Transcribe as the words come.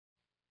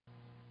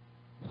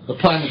the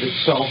planet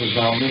itself is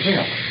now a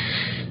museum.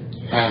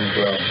 And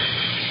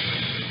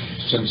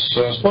since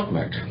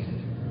Sputnik.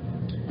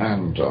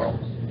 And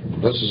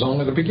this is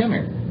only the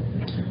beginning.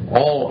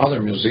 All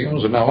other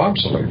museums are now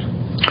obsolete.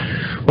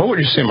 What would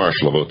you say,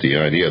 Marshall, about the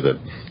idea that,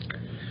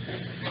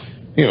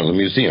 you know, the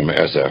museum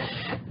as a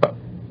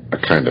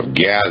kind of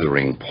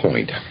gathering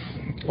point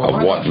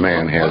of what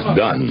man has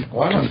done?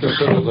 Why not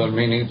consider the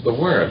meaning of the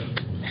word?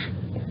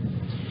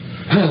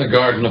 The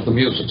Garden of the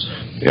Muses.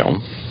 Yeah.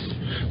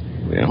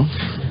 Yeah.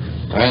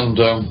 And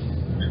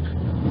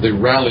the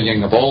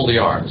rallying of all the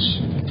arts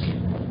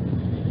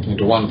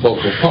into one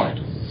focal point.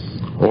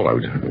 Well,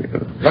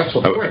 that's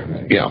what the word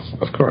means. Yeah,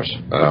 of course.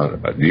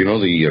 Do you know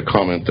the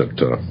comment that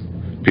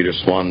Peter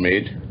Swan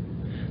made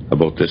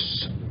about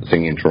this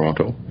thing in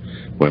Toronto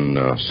when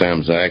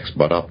Sam Zaks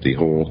bought up the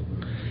whole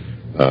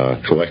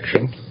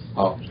collection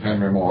of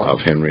Henry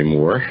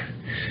Moore?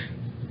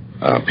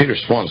 Peter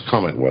Swan's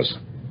comment was,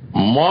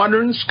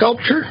 modern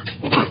sculpture?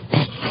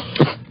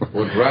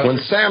 When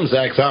Sam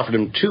Zaks offered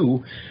him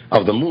 2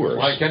 of the Moors.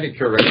 Like any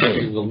curator,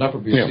 he will never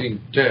be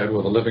seen dead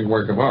with a living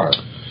work of art.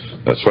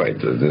 That's right.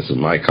 This is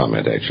my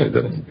comment, actually.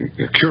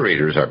 That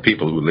curators are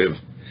people who live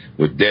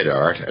with dead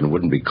art and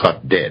wouldn't be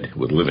caught dead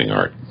with living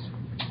art.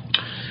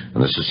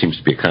 And this seems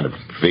to be a kind of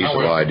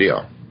pervasive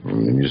idea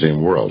in the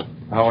museum world.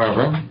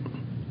 However,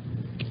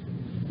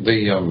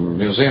 the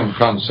museum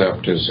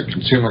concept is a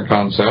consumer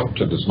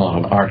concept. It is not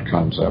an art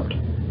concept.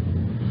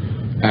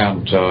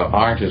 And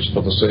art is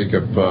for the sake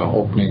of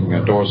opening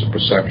doors of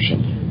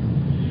perception.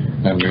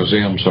 And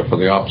museums are for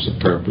the opposite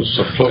purpose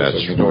of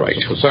closing the doors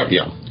of perception.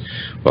 Yeah.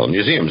 Well,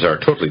 museums are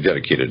totally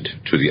dedicated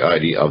to the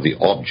idea of the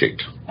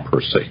object,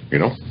 per se, you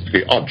know?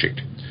 The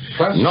object.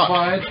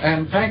 Classified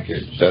and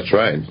packaged. That's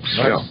right.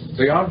 That's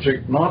the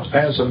object not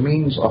as a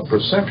means of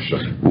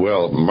perception.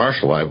 Well,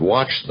 Marshall, I've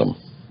watched them.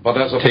 But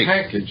as a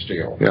package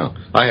deal. Yeah.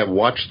 I have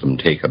watched them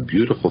take a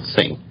beautiful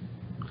thing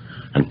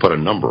and put a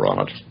number on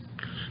it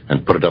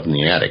and put it up in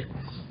the attic.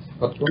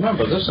 But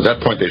remember, this at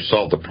that point, they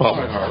solved the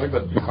problem. Harley,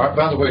 but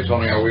by the way,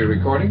 Tony, are we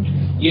recording?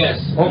 Yes.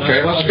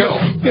 Okay, let's go.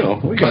 You know,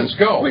 let's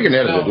go. We can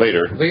edit it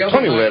later.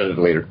 Tony will edit it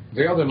later.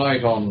 The other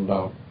night on,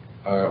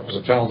 was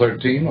it Channel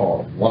 13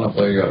 or one of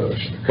the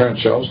current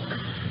shows,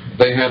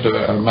 they had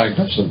a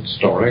magnificent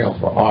story of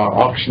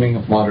auctioning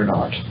of modern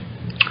art.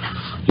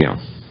 Yeah.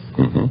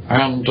 Mm-hmm.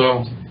 And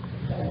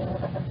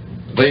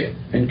they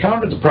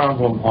encountered the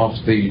problem of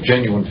the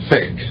genuine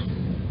fake.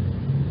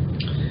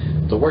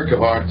 The work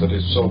of art that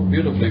is so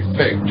beautifully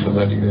faked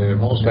that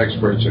most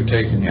experts are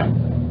taking in.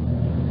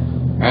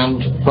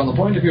 And from the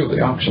point of view of the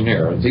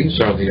auctioneer, these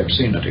are the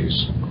obscenities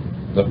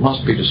that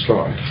must be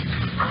destroyed.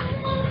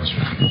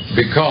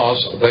 Because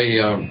they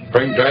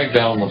drag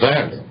down the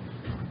value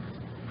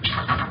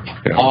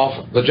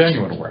of the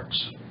genuine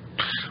works.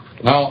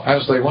 Now,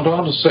 as they went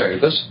on to say,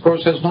 this, of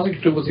course, has nothing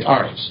to do with the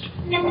artist.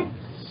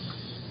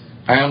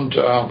 And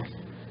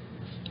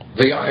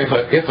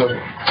if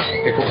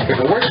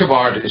a work of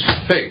art is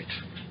faked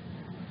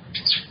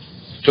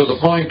to the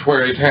point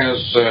where it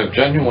has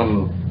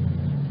genuine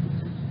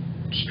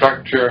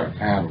structure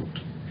and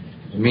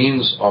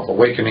means of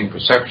awakening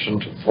perception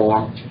to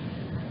form,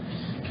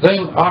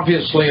 then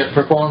obviously it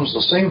performs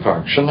the same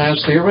function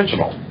as the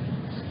original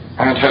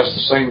and has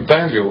the same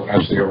value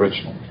as the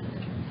original.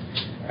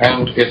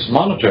 And its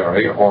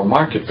monetary or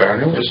market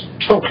value is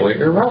totally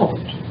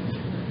irrelevant.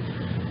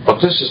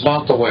 But this is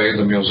not the way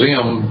the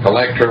museum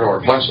collector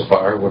or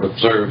classifier would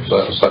observe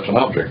such an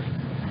object.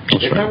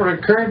 It never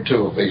occurred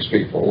to these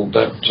people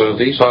that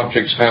these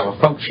objects have a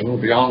function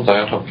beyond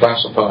that of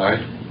classified,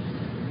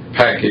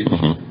 packaged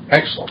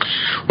excellence.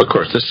 Well, of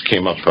course, this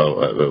came up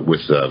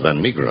with Van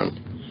Meegeren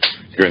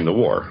during the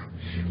war,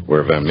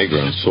 where Van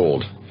Meegeren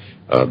sold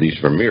these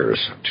Vermeers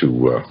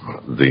to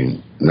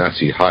the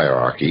Nazi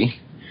hierarchy,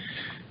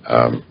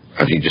 and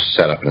he just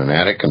set up in an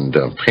attic and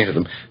painted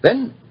them.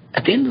 Then,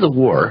 at the end of the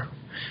war,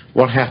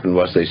 what happened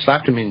was they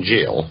slapped him in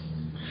jail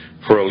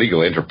for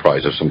illegal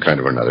enterprise of some kind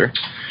or another.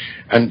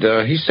 And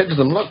he said to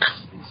them, look,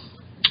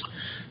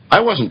 I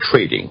wasn't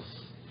trading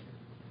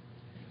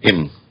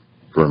in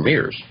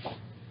Vermeers.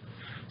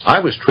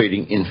 I was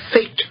trading in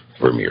faked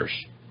Vermeers.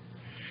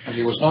 And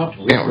he was not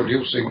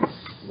reproducing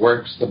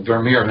works that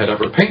Vermeer had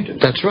ever painted.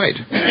 That's right.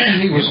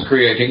 He was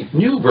creating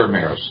new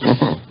Vermeers.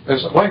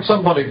 It's like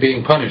somebody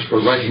being punished for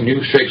writing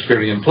new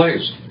Shakespearean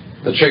plays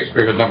that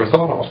Shakespeare had never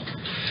thought of.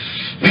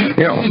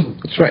 Yeah,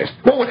 that's right.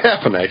 What would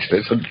happen, actually?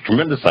 It's a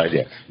tremendous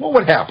idea. What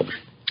would happen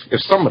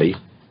if somebody...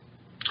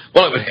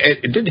 Well,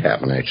 it did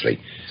happen, actually.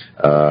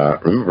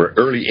 Remember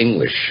early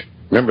English.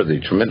 Remember the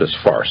tremendous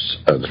farce,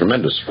 the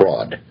tremendous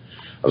fraud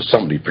of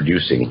somebody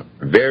producing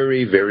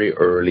very, very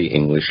early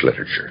English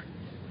literature.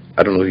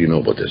 I don't know if you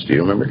know about this. Do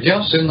you remember?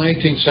 Yes, in the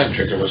 18th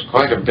century there was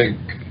quite a big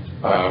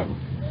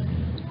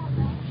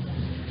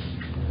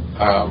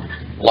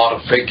lot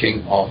of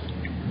faking of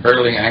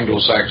early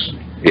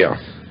Anglo-Saxon. Yeah.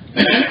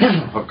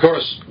 Of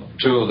course,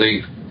 to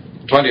the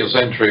 20th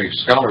century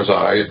scholar's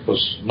eye, it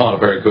was not a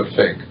very good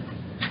fake.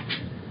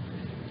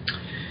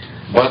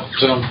 But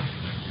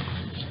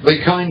the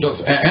kind of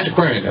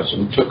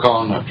antiquarianism took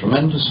on a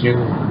tremendous new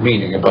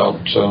meaning about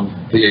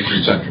the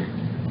 18th century.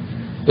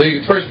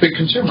 The first big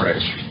consumer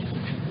age.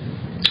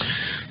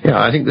 Yeah,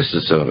 I think this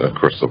is, of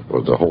course,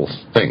 the whole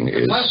thing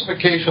is...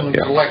 Classification and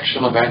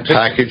collection of antiquities.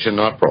 Package and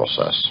not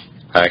process.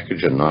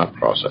 Package and not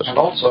process. And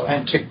also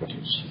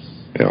antiquities.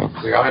 Yeah.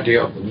 The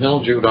idea of the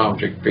mildewed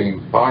object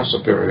being far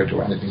superior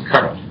to anything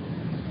current.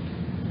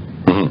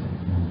 Mm-hmm.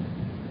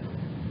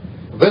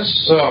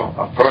 This,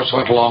 of course,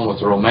 went along with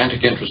the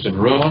romantic interest in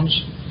ruins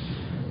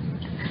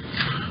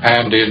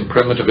and in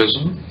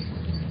primitivism.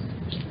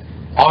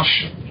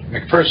 Ossian.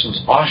 McPherson's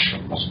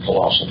Ossian was a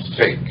colossal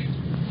fake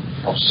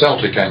of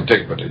Celtic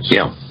antiquities.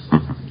 Yeah.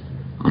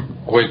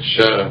 Which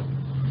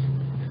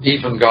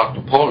even got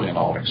Napoleon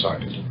all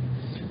excited.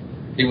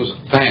 He was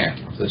a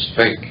fan of this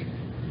fake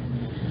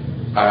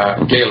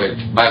Gaelic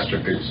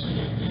masterpiece.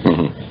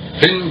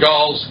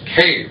 Fingal's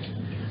Cave.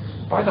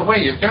 By the way,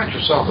 you've got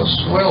yourself a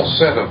swell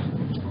set of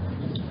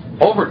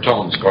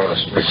overtones for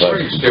us.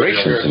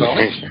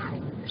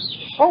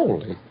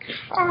 Holy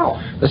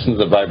cow. Listen to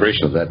the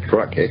vibration of that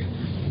truck, eh?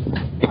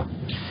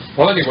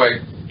 Well, anyway,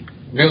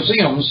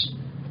 museums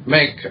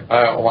make...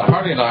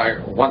 Hardy and I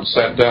once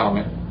sat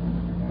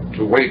down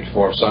to wait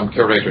for some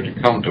curator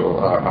to come to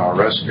our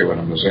rescue in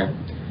a museum.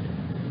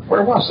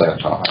 Where was that,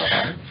 Tom?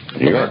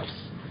 New York.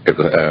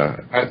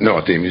 No,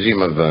 at the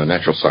Museum of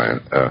Natural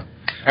Science.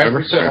 And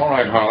we said, all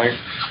right, Harley.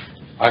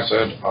 I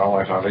said, all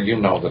right, Harley, you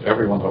know that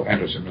everyone who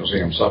enters a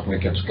museum suddenly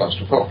gets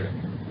claustrophobia.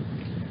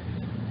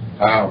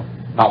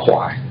 Now,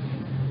 why?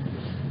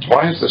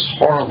 Why is this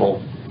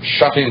horrible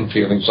shut-in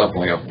feeling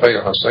suddenly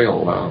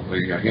assail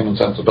the human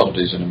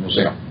sensibilities in a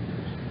museum?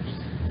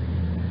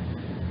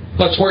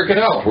 Let's work it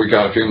out. We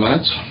got a few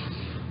minutes.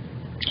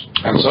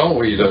 And so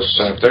we just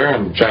sat there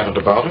and chatted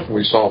about it.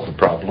 We solved the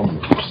problem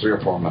in 3 or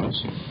 4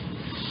 minutes.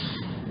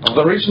 And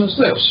the reason is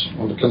this,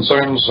 and it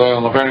concerns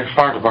the very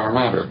heart of our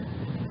matter.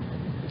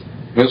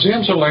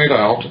 Museums are laid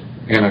out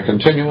in a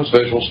continuous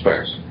visual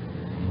space.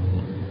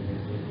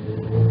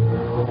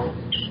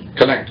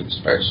 Connected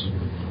space.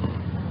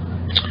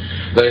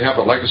 They have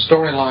like a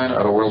storyline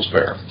at a World's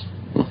Fair.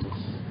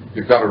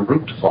 You've got a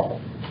route to follow.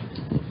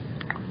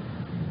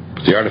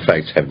 The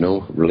artifacts have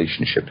no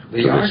relationship to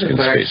The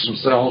artifacts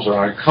themselves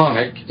are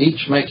iconic,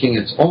 each making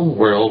its own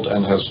world,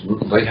 and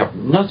they have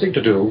nothing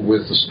to do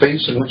with the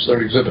space in which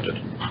they're exhibited.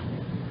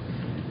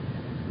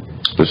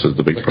 This is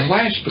the big problem. The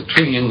clash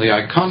between the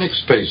iconic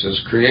spaces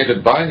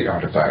created by the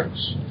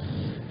artifacts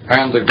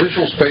and the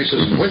visual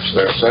spaces in which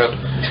they're set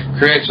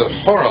creates a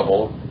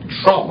horrible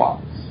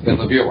trauma in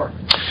the viewer.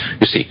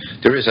 You see,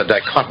 there is a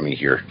dichotomy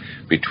here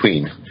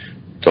between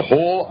the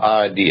whole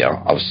idea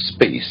of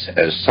space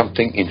as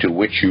something into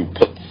which you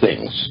put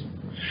things.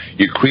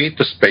 You create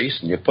the space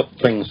and you put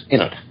things in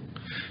it.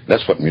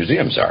 That's what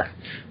museums are.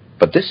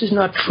 But this is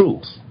not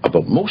true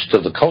about most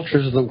of the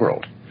cultures of the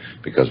world.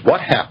 Because what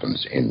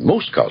happens in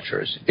most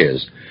cultures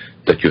is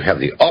that you have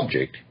the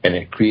object and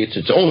it creates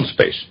its own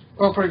space.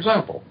 Well, for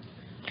example,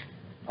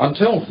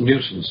 until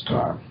Newton's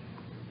time,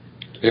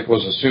 it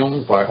was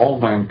assumed by all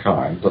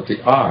mankind that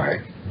the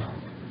eye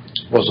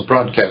was a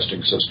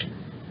broadcasting system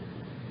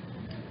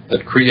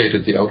that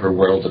created the outer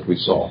world that we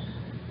saw.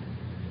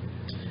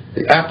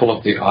 The apple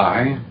of the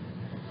eye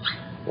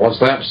was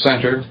that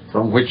center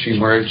from which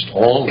emerged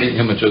all the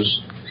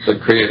images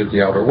that created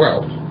the outer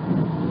world.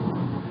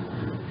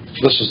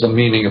 This is the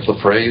meaning of the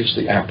phrase,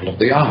 the apple of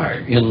the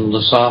eye. In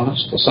the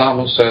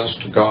psalmist says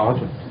to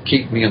God,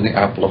 keep me in the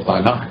apple of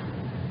thine eye.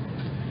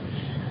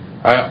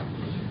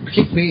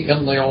 Keep me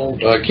on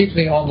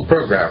the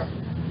program.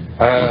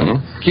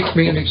 Keep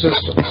me in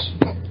existence.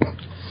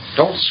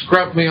 Don't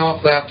scrub me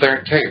off that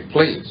there tape,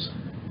 please.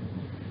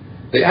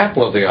 The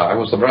apple of the eye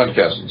was the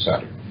broadcasting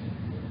center.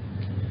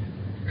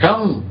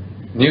 Come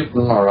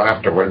Newton or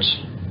afterwards,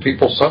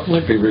 people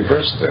suddenly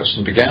reversed this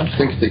and began to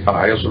think of the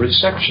eye as a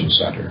reception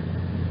center.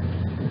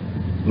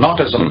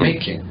 Not as a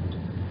making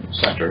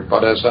center,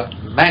 but as a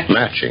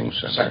matching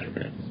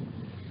center.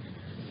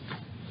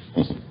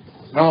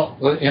 Now,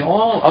 in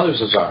all other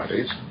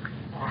societies,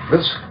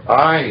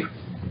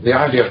 the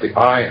idea of the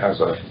eye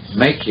as a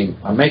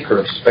maker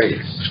of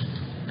space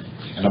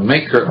and a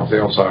maker of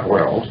the outside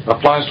world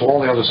applies to all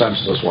the other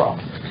senses as well.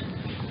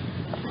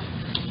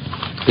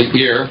 The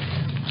ear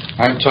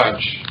and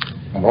touch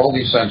and all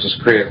these senses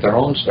create their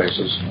own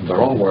spaces and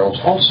their own worlds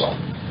also.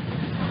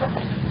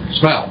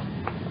 Smell.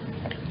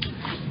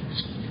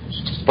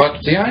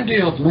 But the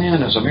idea of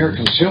man as a mere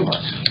consumer,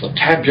 the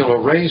tabula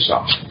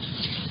rasa,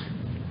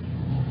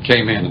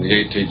 came in the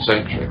 18th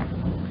century.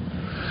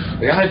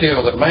 The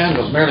idea that man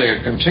was merely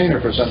a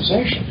container for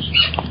sensations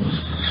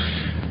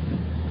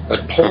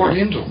that poured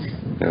into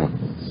him. Yeah.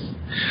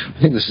 I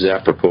think this is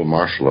apropos,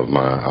 Marshall, of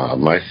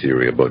my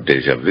theory about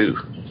déjà vu.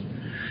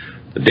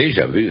 The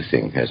déjà vu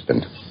thing has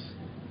been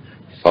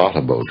thought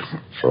about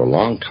for a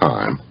long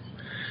time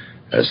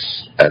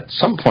as at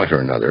some point or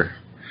another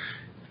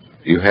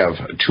you have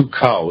 2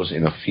 cows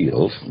in a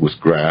field with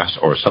grass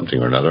or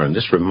something or another, and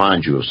this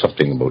reminds you of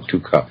something about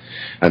 2 cows.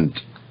 And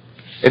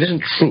it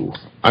isn't true.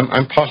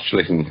 I'm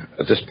postulating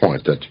at this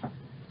point that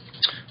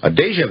A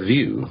déjà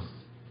vu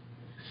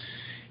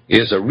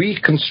is a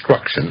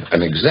reconstruction,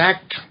 an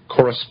exact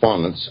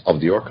correspondence of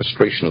the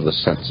orchestration of the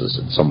senses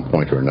at some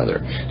point or another.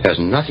 It has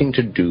nothing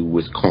to do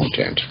with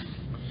content.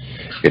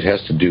 It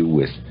has to do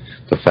with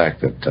the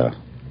fact that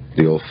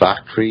the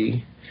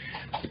olfactory,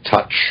 the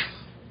touch,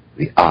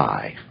 the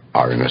eye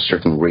are in a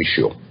certain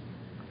ratio.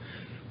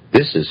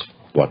 This is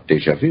what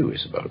déjà vu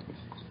is about.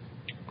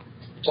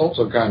 It's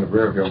also kind of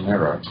rearview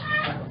mirror.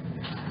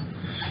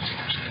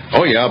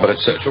 Oh yeah, but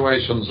it's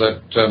situations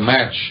that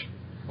match.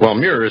 Well,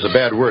 mirror is a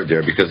bad word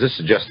there because this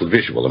is just the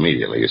visual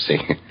immediately. You see,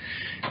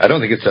 I don't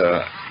think it's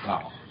a.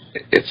 No.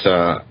 It's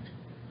a.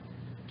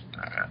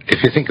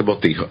 If you think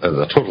about the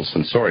total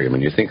sensorium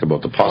and you think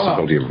about the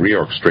possibility of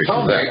reorchestration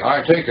of that.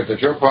 I take it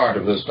that you're part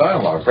of this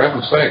dialogue. For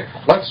heaven's sake,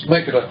 let's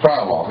make it a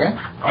dialogue, eh?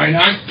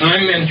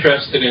 I'm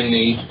interested in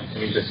the.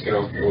 Let me just get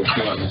over with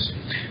you on this.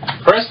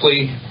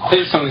 Firstly,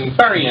 here's something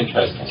very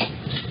interesting.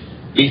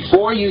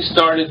 Before you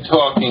started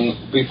talking,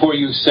 before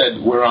you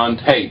said we're on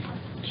tape,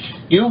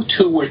 you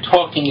two were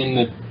talking in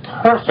the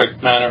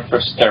perfect manner for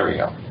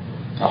stereo.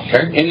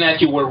 Okay. In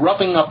that you were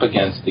rubbing up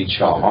against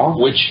each other,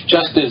 which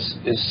just is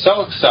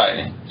so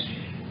exciting.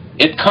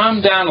 It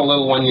calmed down a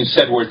little when you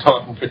said we're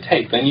talking for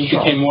tape. Then you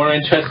became more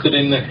interested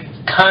in the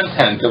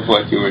content of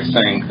what you were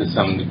saying to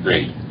some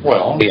degree.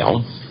 Well,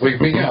 we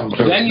began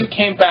to. Then you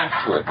came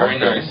back to it very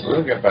nicely.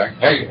 We'll get back.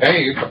 Hey,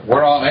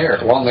 we're on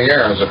air. We're on the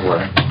air, as it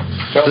were.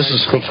 This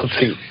is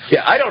something.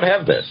 Yeah, I don't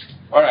have this.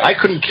 All right. I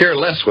couldn't care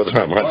less whether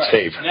I'm on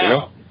tape. Now, you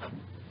know.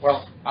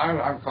 Well,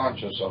 I'm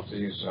conscious of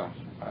these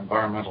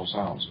environmental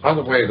sounds. By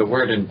the way, the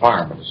word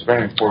environment is a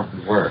very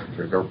important word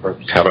for your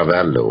purpose.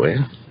 Caravallo, eh?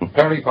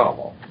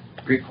 Peripalo.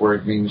 Greek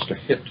word means to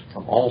hit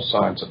from all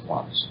sides at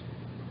once.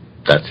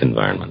 That's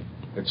environment.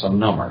 It's a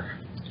number.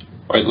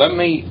 All right, let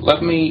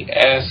me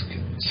ask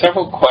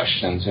several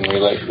questions in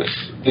relation to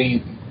this.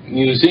 The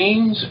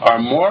museums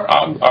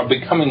are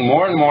becoming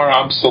more and more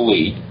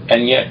obsolete,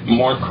 and yet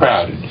more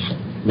crowded.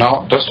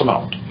 No, just a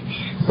moment.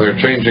 They're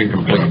changing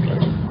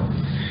completely.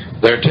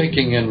 They're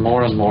taking in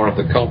more and more of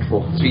the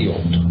cultural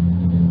field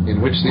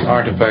in which the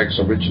artifacts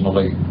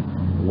originally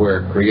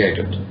were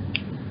created.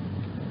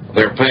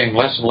 They're paying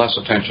less and less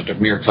attention to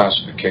mere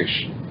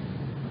classification.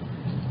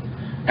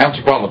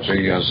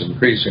 Anthropology has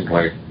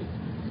increasingly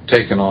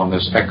taken on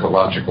this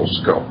ecological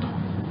scope,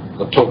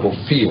 the total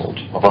field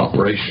of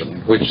operation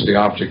in which the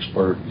objects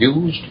were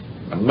used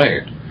and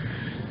made.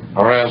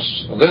 Whereas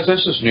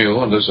this is new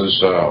and this is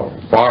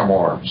far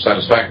more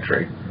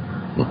satisfactory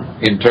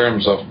in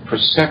terms of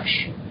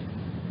perception.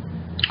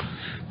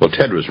 Well,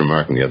 Ted Carpenter was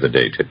remarking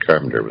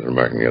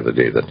the other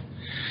day that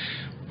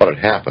what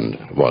had happened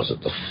was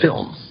that the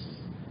film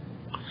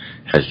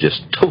has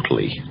just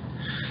totally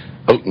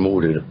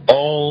outmoded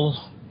all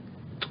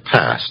the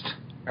past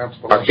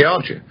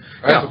archaeology.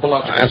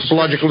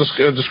 Anthropological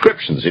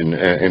descriptions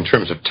in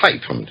terms of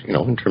type and,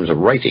 in terms of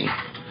writing.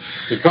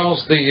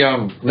 Because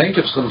the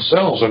natives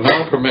themselves are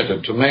now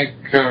permitted to make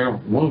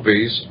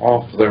movies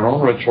of their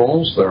own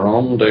rituals, their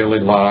own daily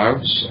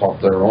lives,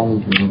 of their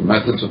own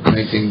methods of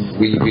making,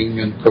 weaving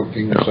and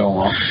cooking and so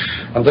on.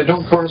 And they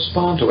don't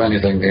correspond to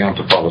anything the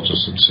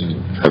anthropologists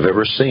have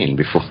ever seen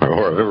before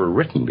or have ever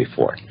written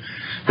before.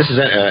 This is,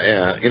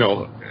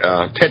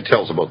 Ted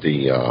tells about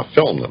the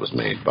film that was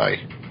made by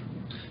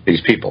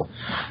these people.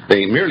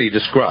 They merely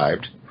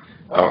described,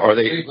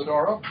 Leave the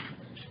door open.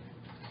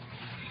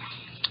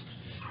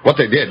 What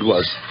they did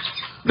was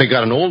they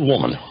got an old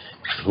woman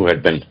who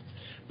had been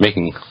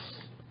making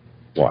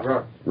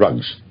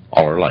rugs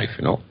all her life,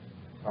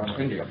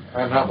 Indian.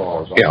 And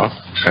Navajo. Yeah,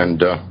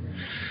 and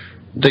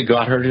they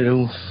got her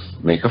to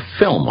make a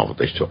film of it.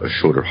 They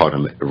showed her how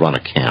to run a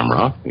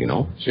camera,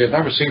 She had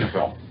never seen a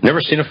film. Never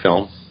seen a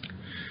film.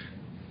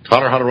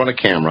 Taught her how to run a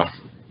camera,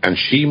 and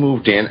she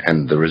moved in,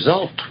 and the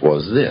result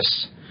was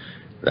this,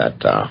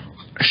 that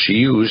she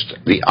used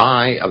the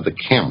eye of the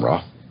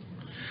camera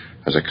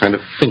as a kind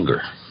of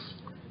finger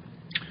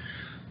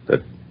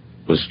that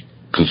was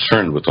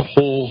concerned with the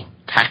whole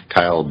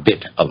tactile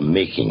bit of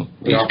making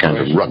these kind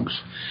of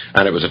rugs.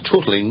 And it was a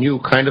totally new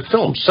kind of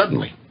film,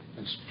 suddenly.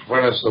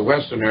 Whereas the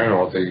Westerner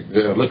or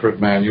the literate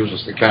man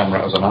uses the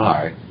camera as an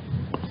eye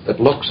that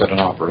looks at an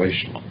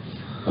operation.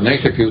 The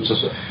native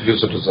uses it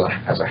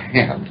as a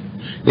hand.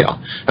 Yeah,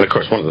 and of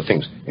course one of the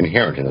things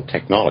inherent in the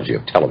technology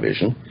of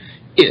television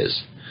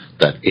is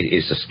that it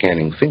is a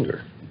scanning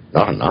finger,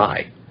 not an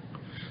eye,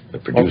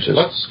 that produces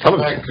let's come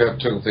back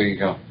to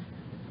the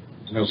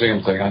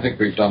museum thing. I think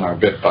we've done our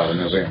bit by the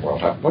museum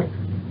world, haven't we?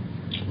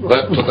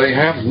 That they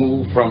have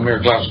moved from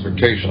mere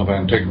classification of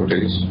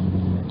antiquities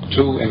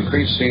to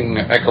increasing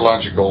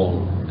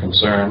ecological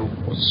concern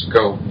with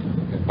scope,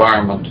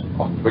 environment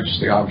on which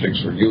the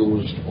objects were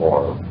used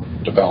or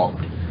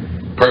developed,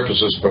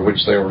 purposes for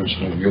which they were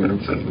originally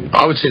used.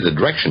 I would say the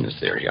direction is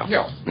there, yeah.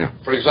 Yeah.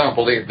 For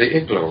example, the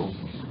igloo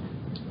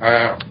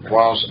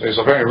is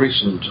a very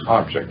recent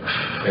object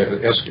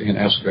in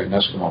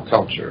Eskimo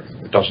culture.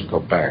 It doesn't go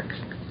back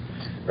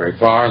very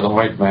far. The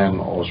white man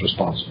was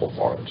responsible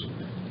for it.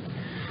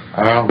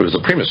 It was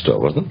the Primus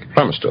stove, wasn't it?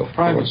 Primus stove.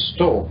 Primus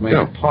stove made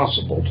it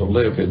possible to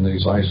live in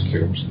these ice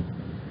cubes.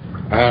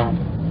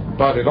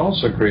 But it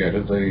also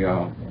created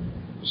the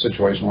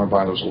situation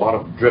whereby there was a lot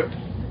of drip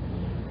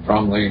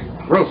from the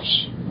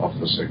roofs of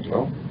this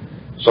igloo.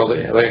 So the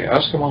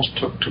Eskimos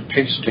took to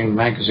pasting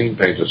magazine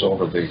pages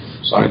over the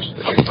sides of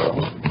the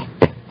igloo.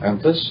 And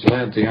this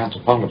led the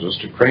anthropologist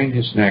to crane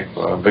his neck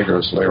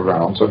vigorously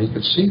around so he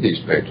could see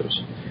these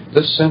pages.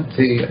 This sent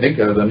the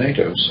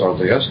natives, or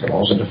the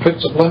Eskimos, into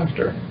fits of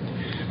laughter.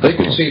 They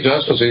could see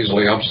just as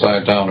easily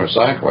upside down or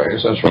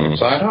sideways as right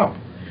side up.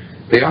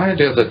 The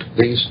idea that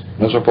these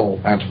miserable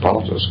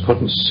anthropologists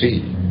couldn't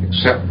see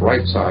except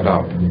right side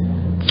up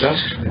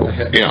just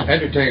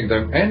entertained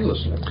them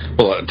endlessly.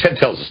 Well, Ted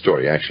tells the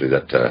story, actually,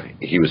 that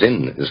he was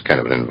in this kind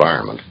of an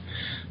environment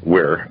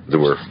where there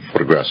were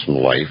photographs from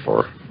life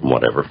or from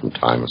whatever, from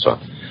time and so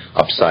on,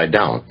 upside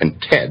down. And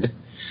Ted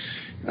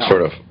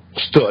sort of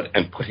stood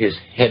and put his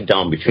head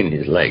down between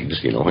his legs,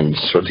 you know, and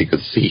so that he could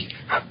see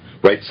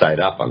right side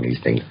up on these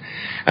things.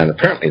 And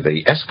apparently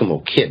the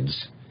Eskimo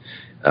kids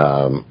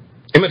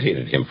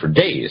imitated him for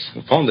days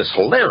and found this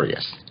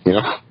hilarious, you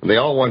know. And they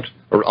all the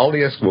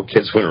Eskimo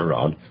kids went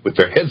around with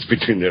their heads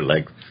between their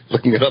legs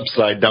looking at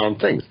upside down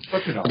things.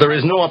 But there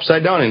is no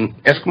upside down in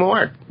Eskimo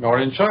art. Nor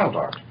in child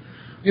art.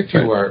 If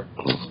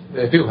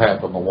you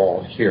have on the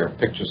wall here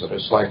pictures that are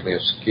slightly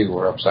askew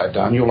or upside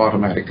down, you'll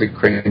automatically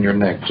crane your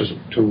neck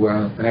to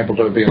enable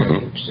to be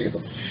able to see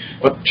them.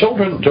 But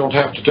children don't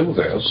have to do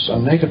this,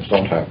 and natives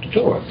don't have to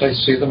do it. They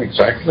see them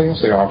exactly as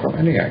they are from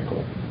any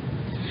angle.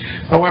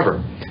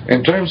 However,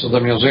 in terms of the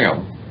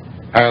museum,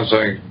 as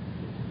a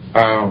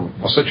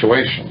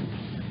situation,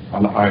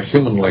 a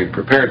humanly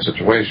prepared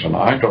situation,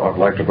 I'd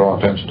like to draw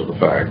attention to the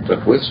fact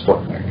that with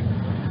Sputnik,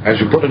 as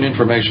you put an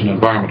information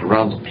environment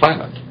around the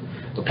planet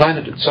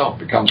itself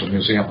becomes a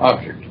museum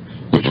object,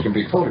 which can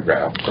be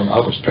photographed from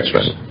outer space.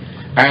 Right.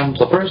 And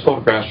the first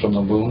photographs from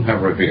the moon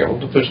have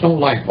revealed that there's no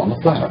life on the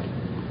planet.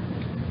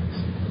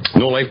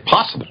 No life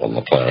possible on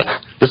the planet.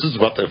 This is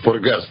what the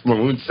photographs from the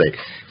moon say.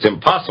 It's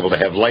impossible to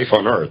have life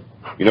on Earth.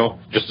 You know,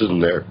 just isn't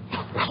there.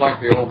 It's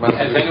like the old man.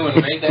 Has anyone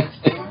made that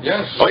statement?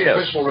 Yes. Oh, yes.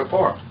 Official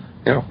report.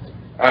 Yeah.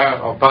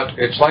 But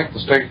it's like the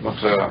statement,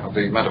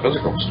 the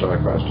metaphysical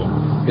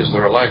question: is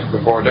there a life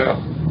before death?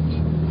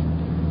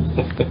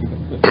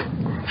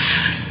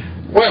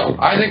 Well,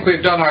 I think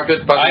we've done our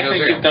bit by the museum. I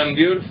think you've done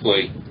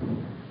beautifully.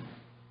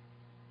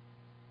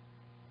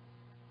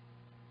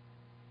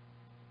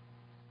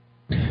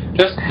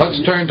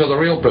 Let's turn to the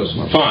real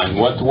business. Fine.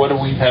 What do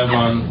we have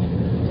on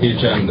the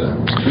agenda?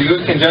 We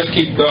can just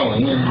keep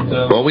going. And,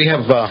 well, we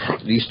have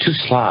these two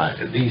slides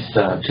and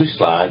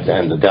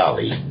the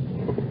dolly,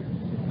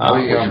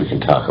 which we can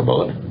talk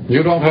about.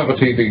 You don't have a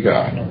TV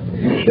guide.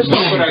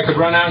 But I could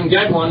run out and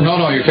get one.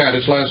 No, you can't.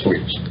 It's last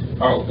week's.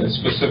 Oh, a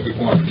specific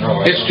one.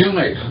 No, it's June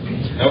 8th.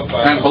 Nope,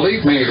 and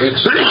believe me,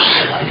 it's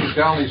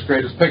Dolly's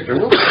greatest picture.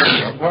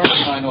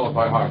 I know it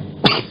by heart.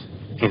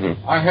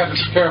 I had it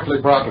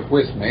carefully brought it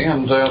with me,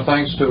 and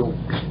thanks to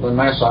the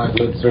mess I've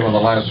lived through in the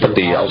last few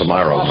the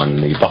Aldemiro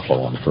one, the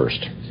Buffalo one first.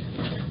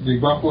 The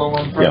Buffalo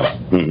one first? Yeah.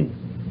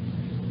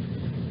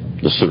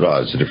 The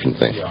Syrah is a different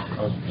thing. Yeah.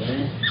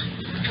 Okay.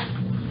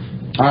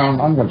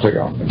 I'm going to take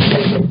off.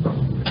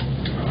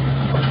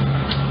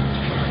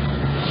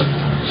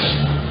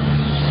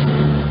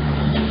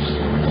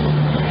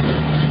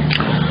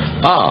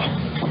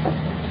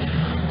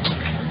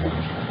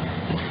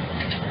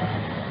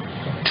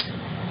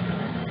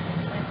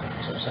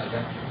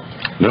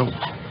 No.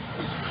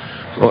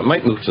 Well, it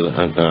might move to the...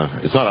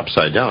 it's not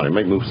upside down. It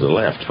might move to the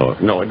left.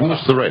 No, it moves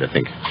to the right, I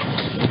think.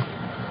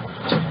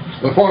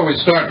 Before we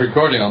start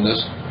recording on this,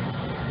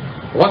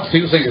 what do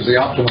you think is the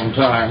optimum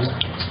time?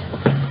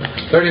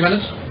 30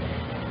 minutes?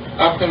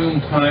 Optimum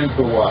time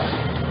for what?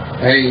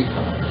 A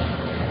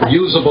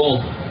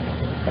usable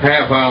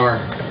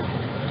half-hour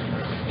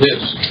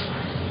disc.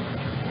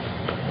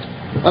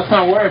 Let's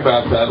not worry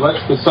about that. Let's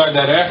decide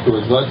that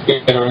afterwards. Let's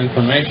get our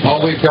information.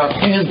 Oh, we've got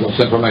endless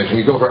information.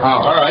 We go for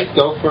hours. All right,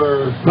 go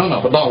for... No,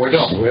 we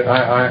don't.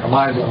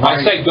 I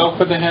say go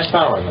for the half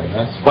hour then.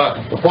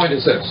 But the point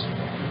is this.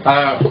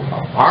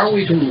 Are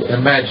we to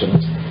imagine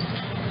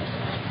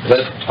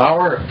that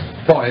our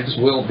points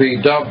will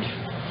be dubbed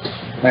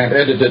and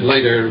edited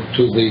later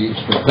to the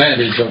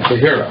advantage of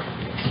the hero?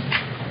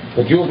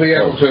 That you'll be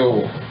able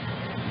to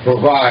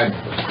provide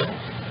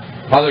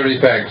other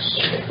effects?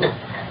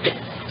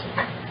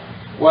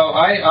 Well,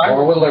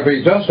 or will there be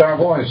just our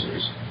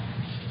voices?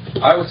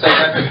 I would say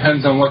that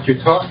depends on what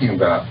you're talking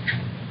about.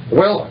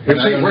 Well, for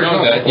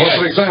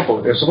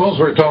example,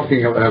 suppose we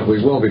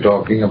will be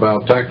talking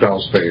about tactile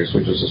space,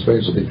 which is the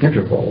space of the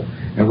interval,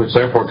 and which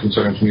therefore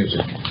concerns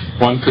music.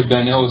 One could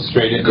then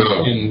illustrate it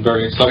in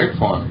various other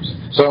forms.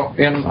 So,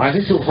 I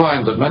think you'll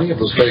find that many of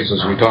the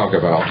spaces we talk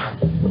about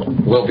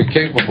will be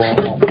capable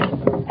of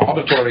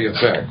auditory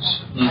effects,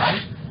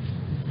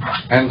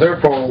 and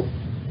therefore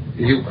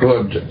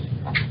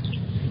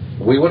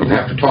we wouldn't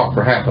have to talk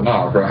for half an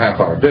hour for a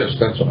half-hour disc.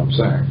 That's what I'm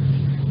saying.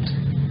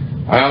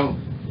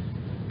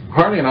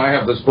 Harley and I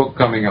have this book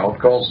coming out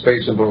called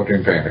Space in Poetry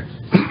and Painting.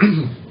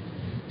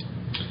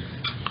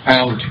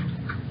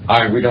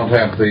 And we don't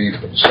have the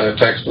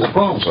text of the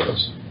poems with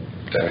us.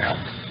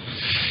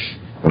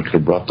 I could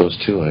have brought those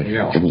too. I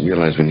didn't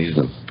realize we needed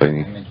them.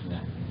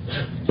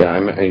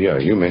 Yeah,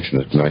 you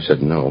mentioned it, and I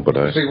said no, but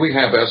I... See, we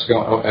have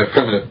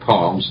primitive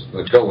poems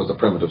that go with the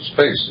primitive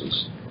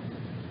spaces.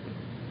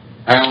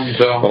 And...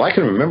 well, I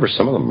can remember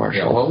some of them, Marshall.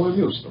 Yeah, well, we'll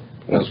use them,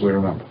 as we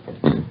remember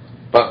them.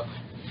 But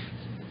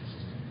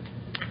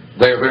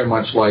they are very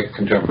much like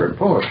contemporary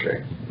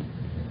poetry.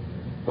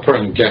 The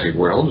Ferengeti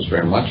world is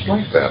very much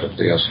like that of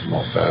the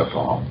Eskimo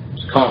poem.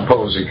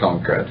 Poesy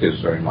concrete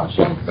is very much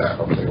like that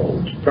of the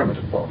old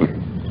primitive poetry.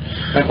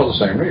 And for the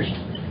same reason.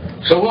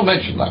 So we'll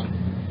mention that.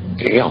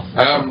 Yeah.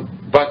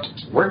 But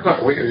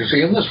you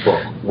see, in this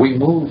book, we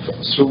move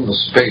through the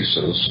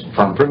spaces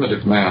from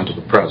primitive man to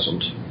the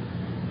present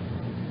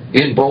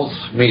in both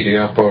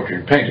media, poetry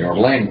and painting, or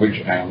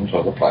language and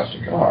the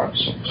plastic arts.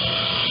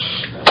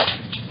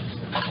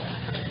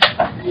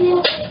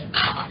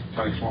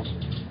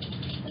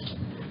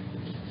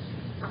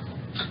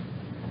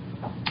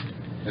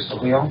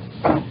 Mr. Leo,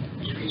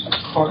 he's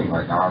calling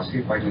right now. I'll see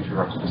if I can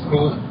interrupt him.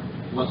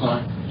 What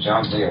line?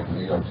 John Leo from the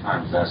New York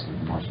Times is asking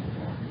for Marshall.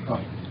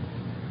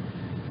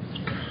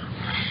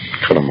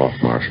 Cut him off,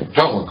 Marshall.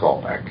 Tell him to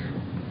call back.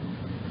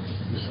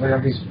 Mr. Leo,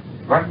 he's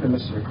right in the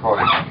midst of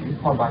recording. Can you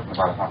call back in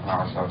about half an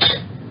hour or so?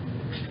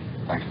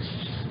 Thank you.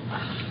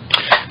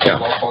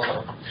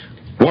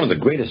 Yeah. One of the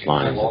greatest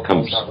lines that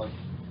comes...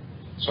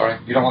 Sorry?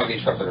 You don't want to be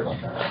interrupted about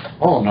that.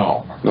 Oh,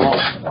 no.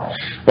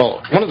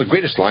 Well, one of the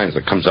greatest lines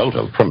that comes out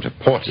of primitive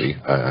poetry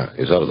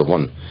is out of the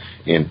one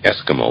in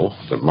Eskimo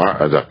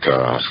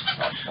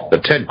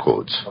that Ted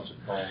quotes. What's it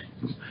called?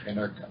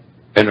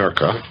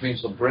 Inerka. Which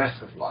means the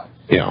breath of life.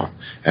 Yeah.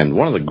 And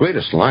one of the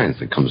greatest lines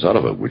that comes out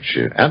of it, which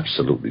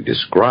absolutely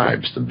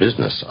describes the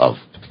business of...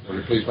 Will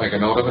you please make a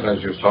note of it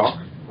as you talk?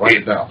 Write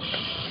it down.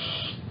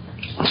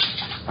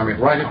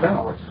 Write it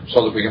down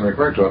so that we can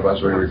refer to it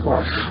as we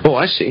record. Oh,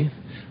 I see.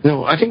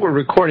 No, I think we're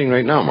recording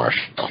right now, Marsh.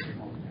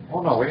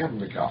 Oh, no, we haven't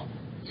begun.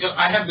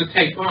 I have the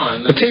tape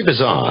on. The tape is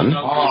on.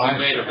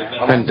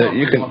 And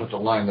you wanted to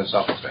line this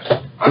up a bit.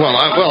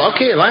 Well,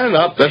 okay, line it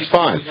up. That's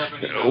fine.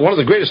 One of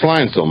the greatest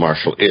lines, though,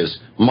 Marshall, is,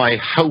 "My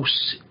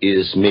house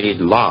is made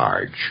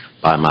large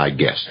by my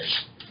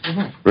guests."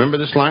 Mm-hmm. Remember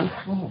this line?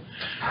 Mm-hmm.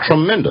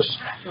 Tremendous.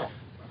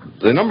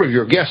 The number of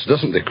your guests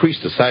doesn't decrease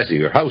the size of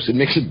your house. It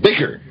makes it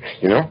bigger,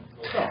 you know?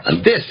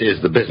 And this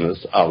is the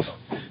business of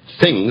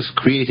things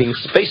creating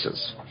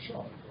spaces.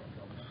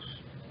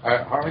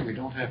 Harley, we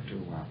don't have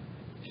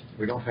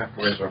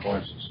to raise our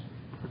voices.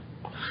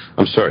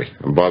 I'm sorry,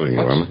 I'm bothering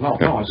you.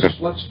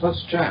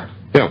 Let's chat.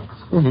 Yeah.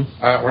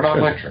 Mm-hmm. We're not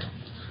lecturing.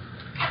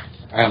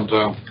 And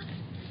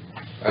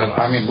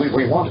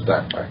we want it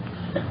that way.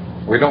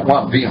 We don't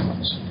want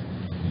vehemence.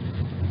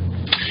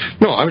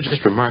 No, I was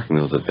just remarking,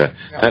 though,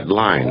 that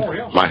line,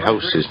 "My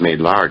house is made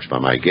large by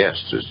my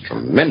guests," is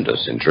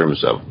tremendous in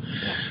terms of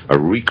a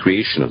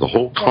recreation of the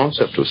whole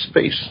concept of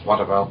space.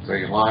 What about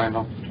the line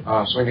of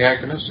Sweeney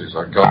Agonistes?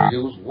 I got to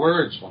use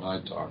words when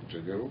I talk to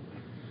you,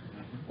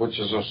 which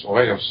is a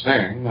way of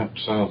saying that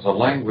the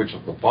language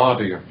of the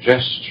body of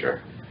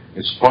gesture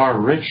is far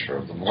richer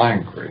than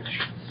language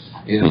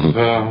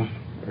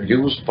if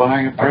used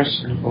by a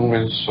person who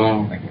is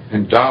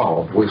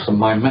endowed with the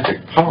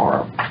mimetic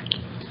power.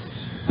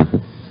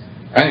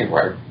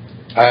 Anyway,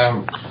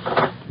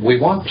 we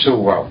want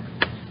to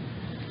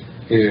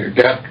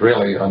get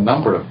really a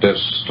number of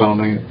discs,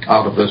 Tony,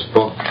 out of this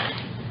book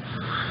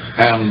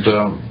and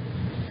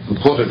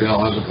put it,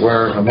 as it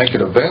were, and make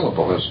it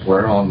available, as it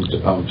were, on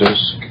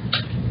disc.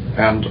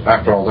 And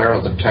after all, there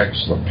are the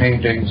texts, the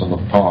paintings, and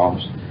the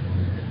poems.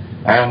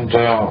 And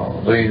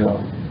the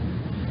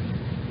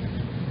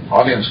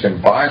audience can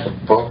buy the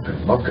book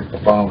and look at the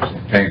poems and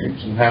the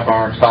paintings and have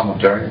our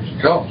commentary as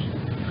it goes.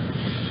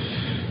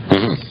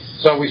 Mm-hmm.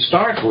 So we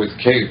start with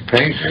cave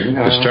painting.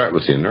 We start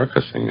with the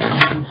Inerka thing.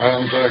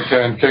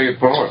 And cave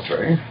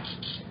poetry.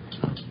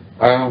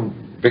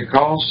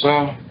 Because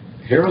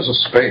here is a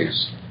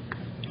space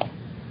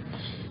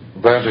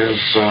that is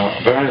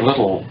very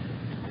little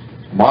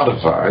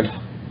modified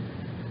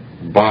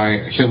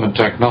by human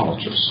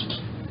technologists.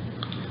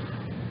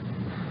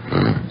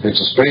 It's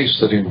a space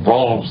that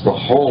involves the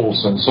whole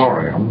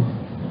sensorium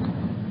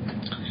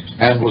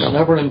and was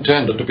never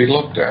intended to be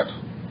looked at.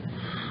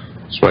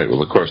 That's right.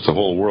 Well, of course, the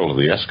whole world of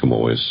the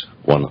Eskimo is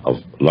one of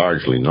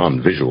largely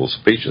non-visual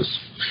spaces.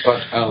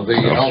 But the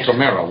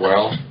Altamira,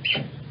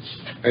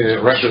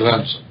 it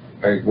represents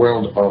a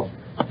world of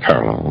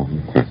parallel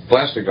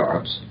plastic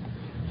arts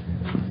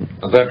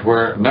that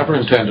were never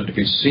intended to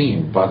be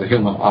seen by the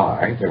human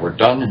eye. They were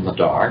done in the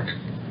dark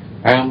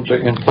and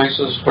in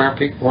places where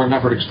people were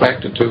never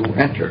expected to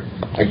enter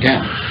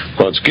again.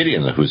 Well, it's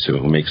Gideon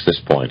who makes this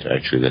point,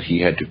 actually, that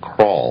he had to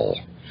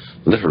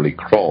literally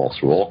crawl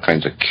through all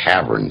kinds of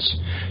caverns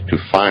to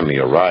finally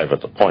arrive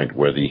at the point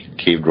where the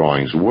cave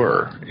drawings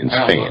were in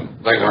Spain.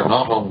 They were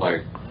not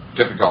only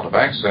difficult of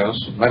access,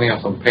 many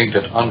of them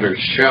painted under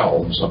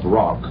shelves of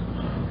rock,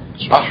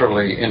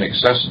 utterly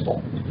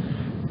inaccessible.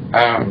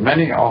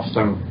 Many of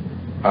them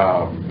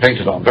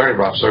painted on very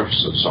rough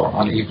surfaces or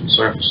uneven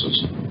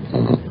surfaces,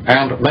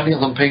 and many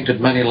of them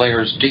painted many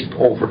layers deep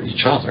over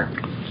each other.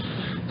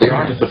 The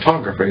art of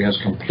photography has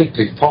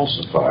completely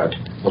falsified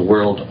the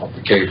world of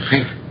the cave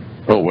painter.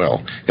 Oh,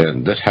 well,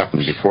 that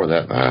happened before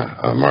that,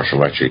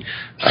 Marshall, actually.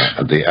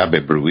 The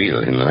Abbé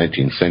Bruil in the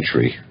 19th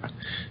century,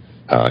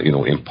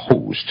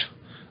 imposed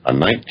a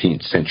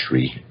 19th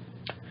century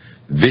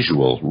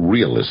visual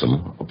realism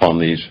upon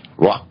these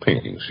rock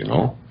paintings,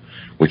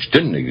 which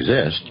didn't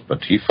exist,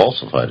 but he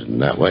falsified it in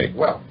that way.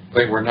 Well,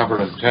 they were never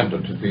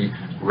intended to be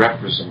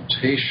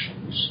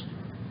representations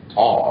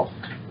of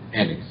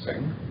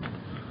anything.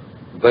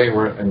 They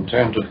were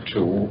intended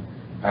to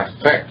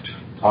affect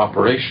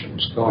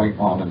operations going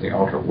on in the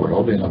outer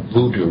world in a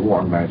voodoo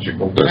or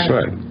magical way. That's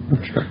right.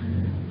 That's right.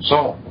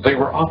 So they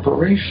were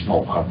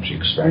operational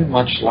objects, very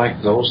much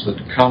like those that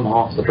come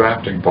off the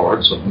drafting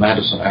boards of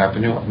Madison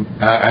Avenue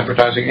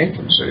advertising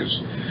agencies.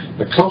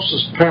 The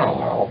closest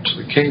parallel to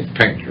the cave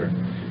painter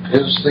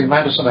is the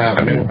Madison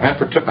Avenue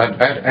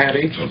ad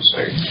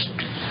agency,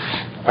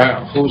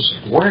 whose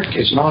work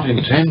is not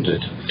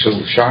intended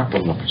to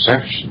sharpen the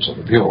perceptions of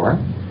the viewer,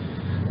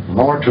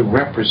 nor to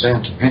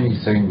represent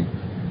anything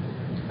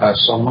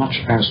so much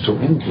as to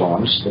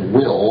influence the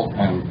will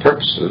and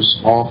purposes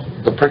of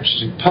the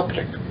purchasing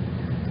public.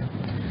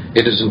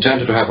 It is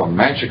intended to have a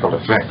magical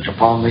effect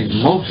upon the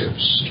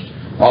motives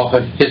of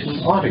a hidden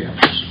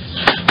audience.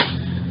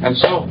 And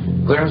so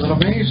there's an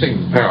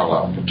amazing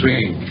parallel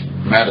between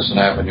Madison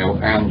Avenue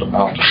and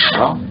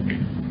Altamira.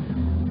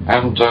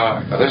 And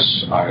this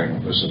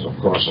is, of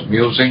course,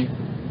 amusing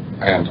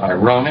and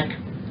ironic,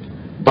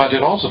 but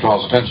it also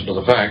draws attention to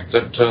the fact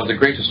that the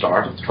greatest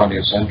art of the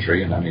 20th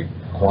century in any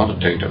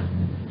quantitative,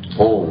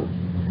 full,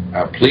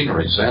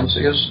 plenary sense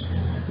is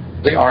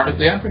the art of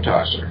the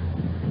advertiser.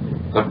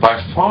 That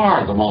by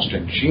far the most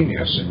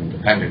ingenious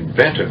and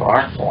inventive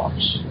art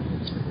forms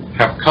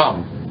have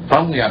come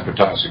from the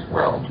advertising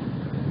world,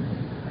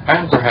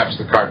 and perhaps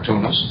the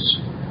cartoonists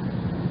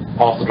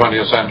of the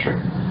 20th century,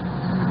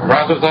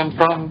 rather than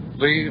from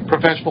the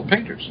professional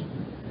painters.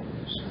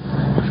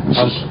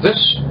 And this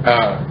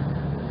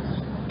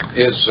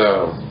is,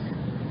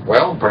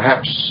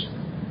 perhaps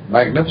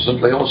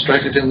magnificently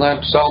illustrated in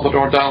that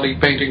Salvador Dali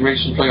painting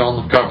recently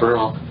on the cover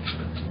of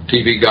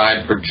TV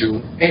Guide for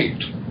June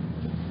 8.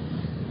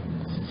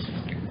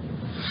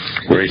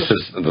 Where he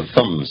says the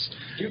thumbs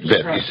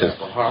bit.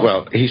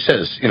 He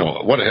says,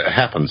 what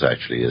happens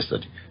actually is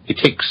that he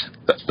takes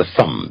the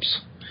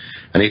thumbs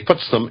and he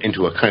puts them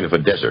into a kind of a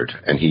desert,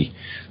 and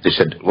they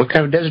said, what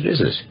kind of desert is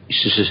this?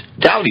 He says,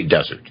 Dali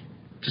Desert.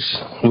 This is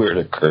where it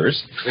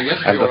occurs. The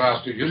interviewer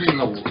asked you mean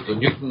the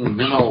Newton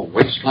Minnow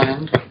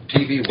wasteland,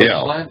 TV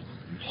wasteland?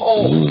 Yeah.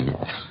 Oh,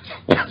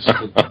 it's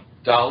the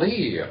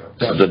Dali.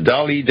 The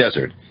Dali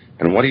Desert.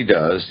 And what he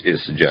does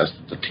is suggest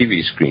that the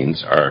TV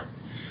screens are,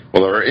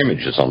 there are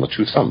images on the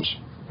two thumbs.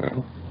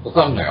 The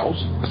thumbnails.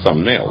 The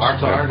thumbnails.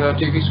 Are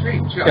TV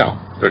screens, yeah.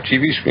 Yeah, they're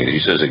TV screens. He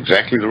says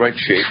exactly the right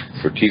shape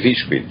for TV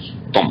screens.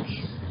 Thumbs.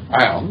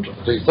 And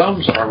the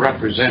thumbs are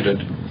represented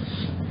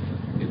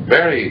in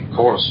very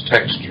coarse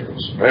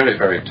textures, very,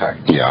 very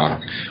tactile. Yeah,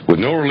 with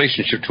no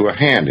relationship to a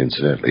hand,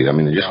 incidentally. I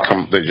mean,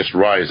 they just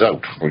rise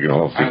out.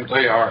 And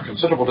they are a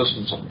considerable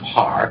distance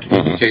apart,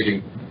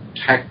 indicating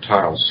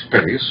tactile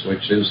space,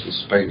 which is the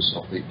space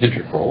of the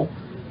interval.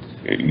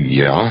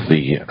 Yeah,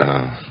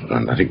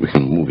 and I think we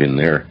can move in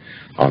there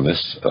on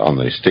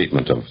the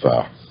statement of,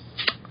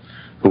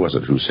 who was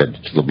it who said,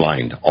 to the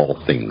blind,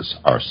 all things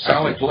are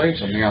separate. Alec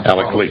Layton, the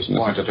anthropologist,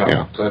 pointed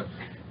out that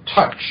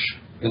touch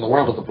in the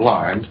world of the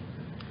blind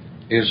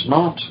is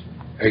not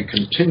a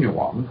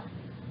continuum,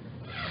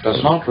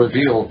 does not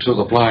reveal to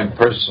the blind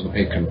person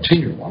a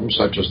continuum,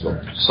 such as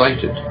the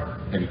sighted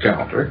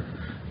encounter,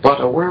 but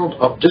a world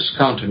of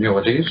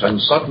discontinuities and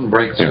sudden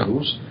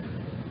breakthroughs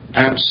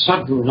and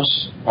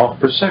suddenness of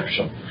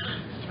perception.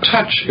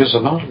 Touch is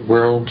not a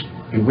world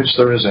in which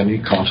there is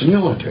any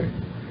continuity.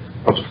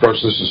 But of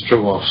course this is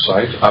true of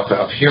sight,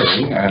 of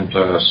hearing, and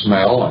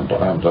smell, and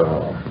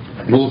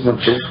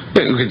movement too.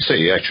 You could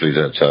say actually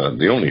that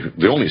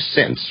the only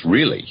sense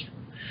really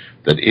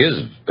that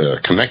is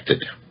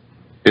connected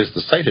is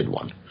the sighted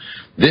one.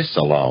 This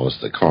allows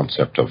the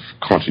concept of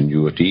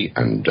continuity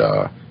and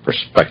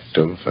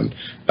perspective and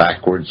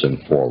backwards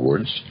and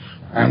forwards.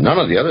 And none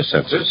of the other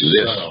senses do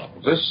this.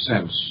 This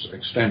sense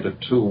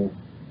extended to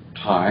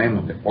time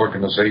and the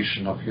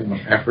organization of human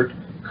effort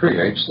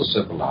creates the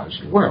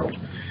civilized world.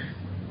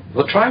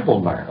 The tribal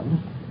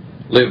man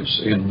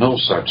lives in no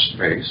such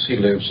space. He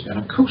lives in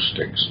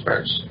acoustic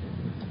space,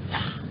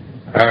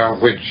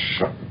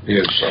 which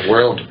is a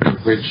world in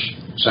which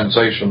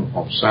sensation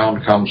of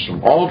sound comes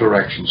from all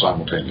directions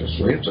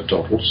simultaneously. It's a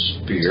total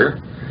sphere,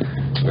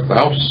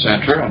 without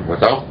center and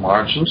without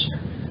margins.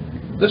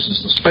 This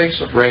is the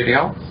space of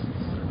radio,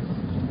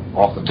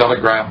 of the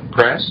telegraph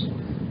press.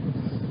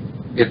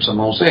 It's a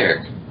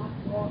mosaic,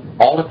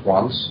 all at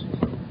once.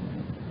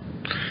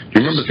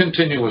 It's a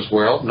continuous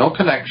world, no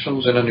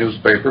connections in a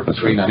newspaper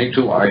between any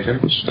two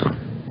items.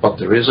 but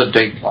there is a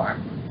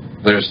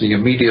dateline. There's the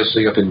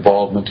immediacy of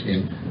involvement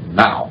in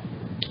now.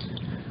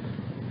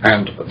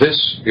 And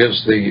this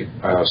is the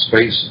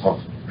space of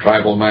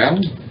tribal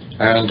man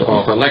and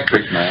of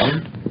electric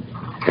man.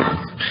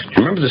 Do you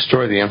remember the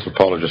story the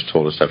anthropologist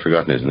told us? I've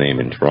forgotten his name,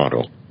 in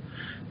Toronto,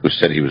 who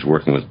said he was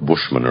working with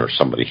Bushmen or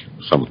somebody,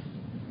 some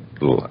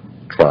little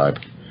tribe.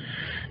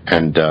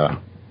 And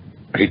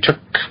he took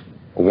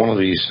one of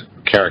these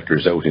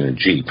characters out in a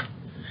jeep,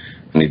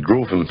 and he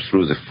drove him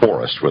through the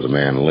forest where the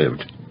man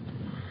lived.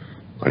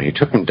 And he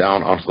took him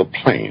down onto the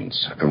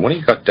plains. And when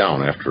he got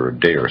down after a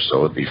day or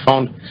so, he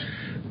found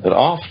that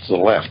off to the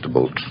left,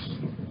 about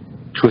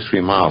 2 or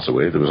 3 miles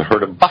away, there was a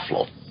herd of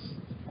buffalo.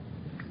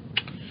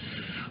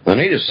 The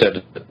native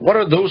said, "What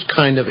are those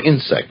kind of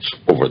insects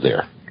over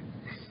there?"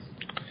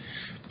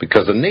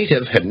 Because the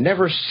native had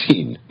never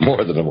seen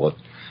more than about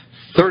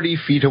 30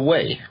 feet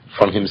away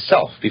from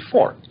himself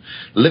before,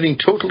 living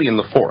totally in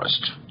the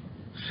forest.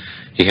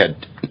 He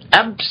had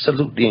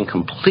absolutely and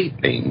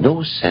completely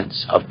no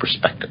sense of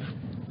perspective.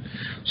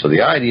 So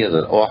the idea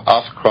that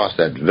off across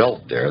that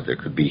veldt there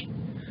could be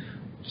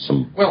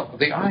some... Well,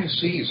 the eye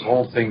sees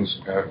all things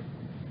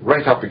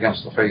right up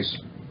against the face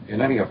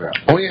in any event.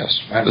 Oh, yes.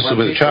 And this is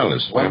where the child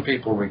is. When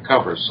people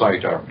recover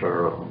sight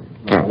after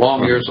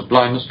long years of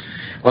blindness,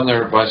 when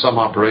they're, by some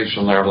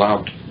operation, they're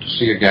allowed to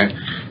see again,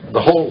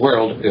 the whole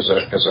world is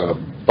a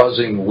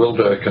buzzing,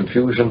 wilder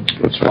confusion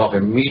of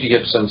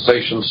immediate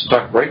sensations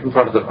stuck right in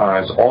front of their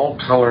eyes, all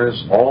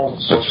colors, all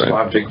social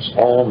objects,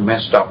 all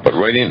messed up. But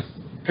right in.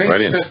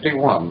 Page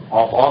 51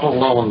 of Otto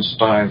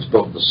Lowenstein's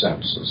book, The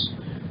Senses,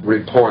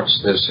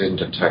 reports this in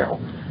detail,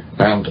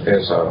 and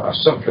is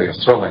simply a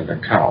thrilling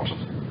account of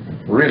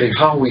really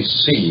how we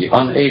see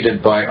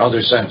unaided by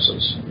other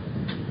senses.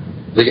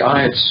 The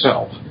eye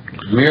itself,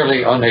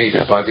 merely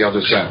unaided by the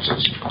other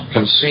senses,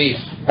 can see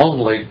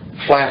only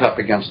flat up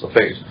against the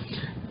face.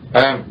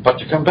 But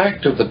to come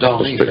back to the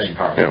Dalí thing,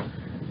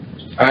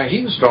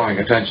 he was drawing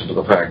attention to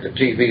the fact that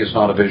TV is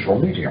not a visual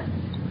medium,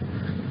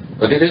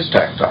 that it is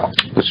tactile.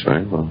 That's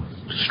right. Well,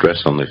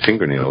 stress on the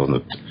fingernail and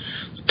the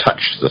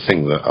touch, the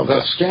thing of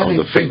the scanning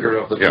of the finger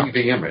of the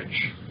TV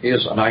image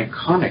is an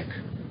iconic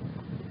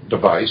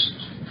device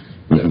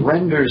that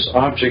renders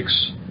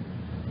objects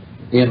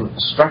in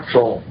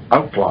structural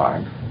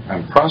outline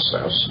and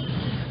process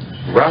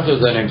rather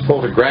than in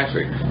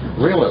photographic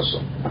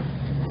realism,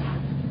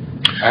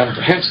 and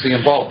hence the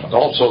involvement,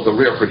 also the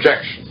rear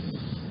projection.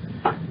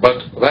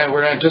 But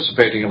we're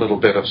anticipating a little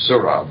bit of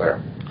Seurat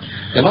there.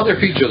 Another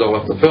feature, though,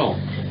 of the film,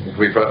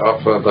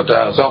 of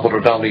the Salvador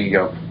Dalí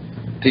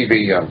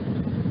TV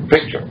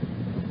picture,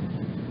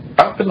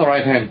 up in the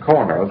right-hand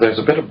corner, there's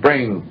a bit of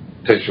brain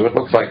tissue. It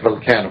looks like a little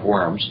can of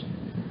worms,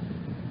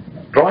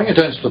 drawing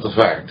attention to the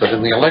fact that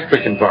in the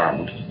electric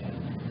environment,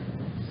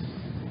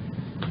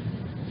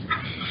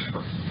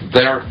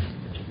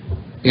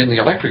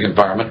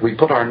 we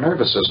put our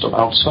nervous system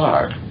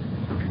outside.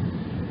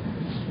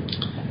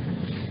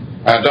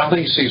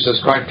 Dalí sees this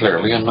quite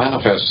clearly and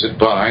manifests it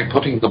by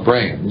putting the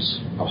brains,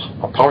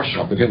 a portion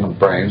of the human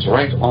brains,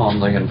 right on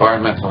the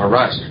environmental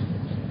horizon.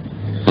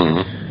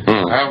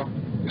 Now,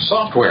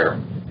 software,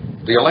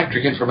 the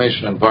electric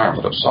information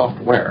environment of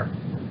software,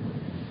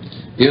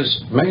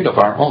 is made of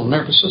our own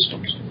nervous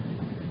systems.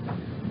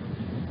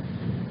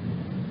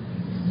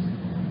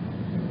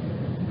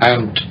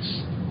 And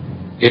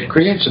it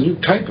creates a new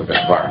type of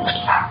environment.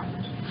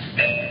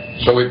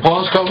 So we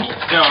pause, Tony?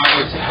 No,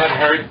 I had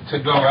heard to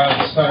go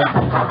outside.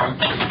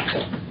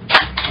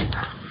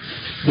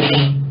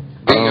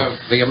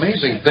 The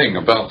amazing thing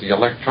about the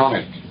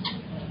electronic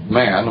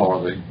man,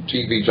 or the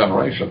TV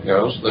generation,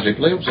 is that it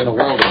lives in a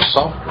world of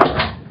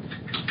software.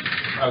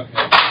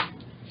 Okay.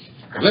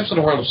 It lives in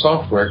a world of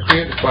software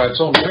created by its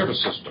own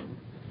nervous system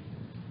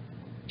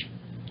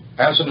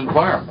as an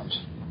environment.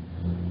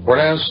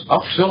 Whereas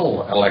up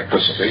till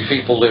electricity,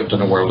 people lived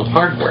in a world of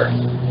hardware.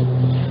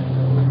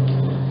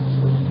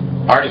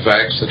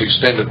 Artifacts that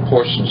extended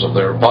portions of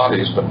their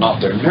bodies but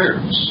not their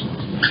nerves.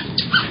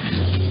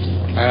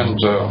 And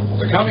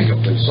the coming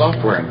of the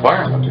software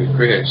environment, it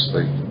creates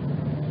the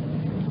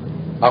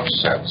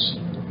upsets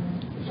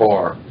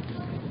for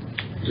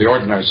the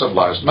ordinary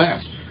civilized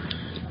man.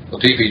 The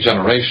TV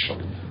generation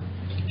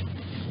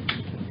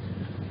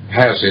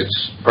has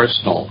its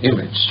personal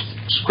image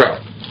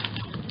scrubbed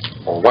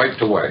or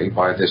wiped away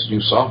by this new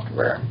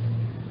software.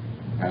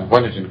 And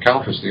when it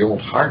encounters the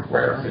old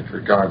hardware, it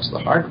regards the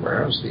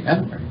hardware as the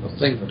enemy, the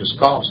thing that has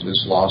caused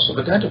this loss of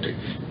identity.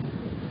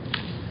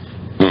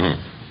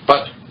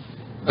 But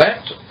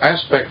that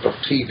aspect of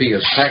TV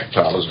as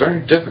tactile is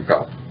very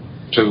difficult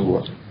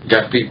to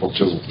get people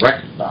to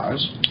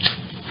recognize,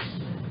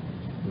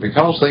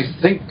 because they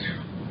think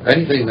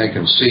anything they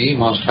can see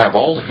must have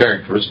all the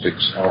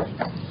characteristics of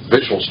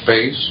visual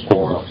space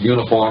or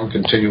uniform,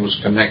 continuous,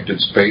 connected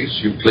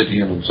space,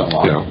 Euclidean and so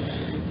on.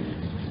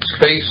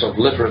 Space of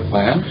literate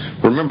man.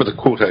 Remember the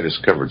quote I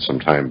discovered some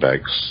time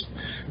back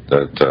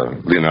that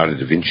Leonardo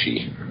da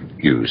Vinci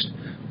used?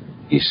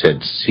 He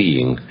said,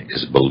 "Seeing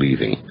is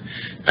believing,"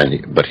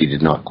 but he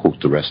did not quote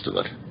the rest of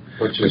it.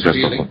 Which is because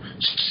feeling.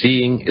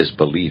 Seeing is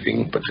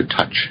believing, but to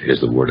touch is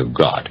the word of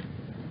God.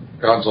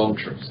 God's own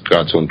truth.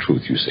 God's own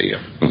truth, you say.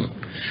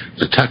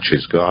 The touch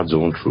is God's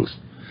own truth.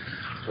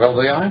 Well,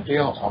 the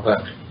idea of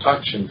that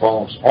touch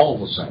involves all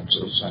the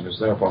senses and is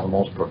therefore the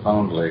most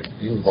profoundly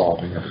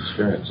involving of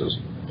experiences.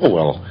 Oh,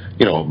 well,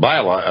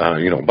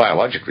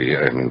 biologically,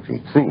 I mean, we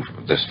can prove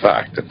this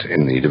fact that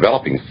in the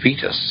developing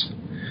fetus,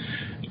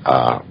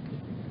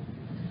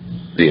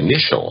 the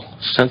initial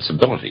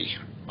sensibility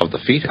of the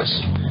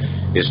fetus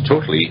is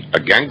totally a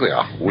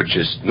ganglia, which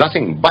is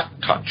nothing but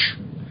touch.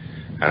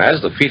 And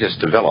as the fetus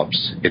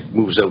develops, it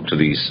moves out to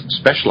these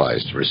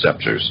specialized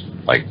receptors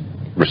like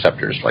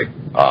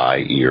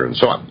eye, ear, and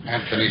so on.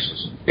 And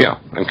kinesis. Yeah,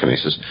 and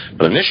kinesis.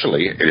 But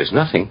initially, it is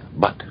nothing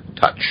but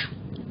touch.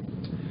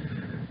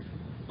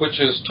 Which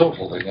is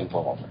totally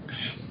involving.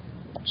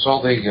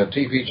 So the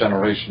TV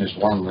generation is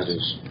one that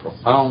is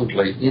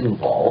profoundly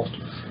involved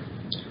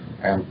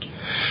and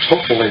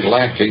totally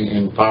lacking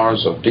in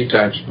powers of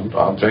detachment,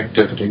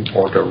 objectivity,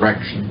 or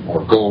direction,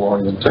 or goal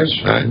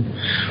orientation.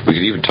 Right. We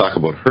could even talk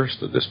about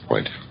Hearst at this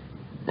point,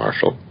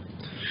 Marshall.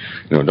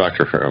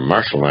 Dr.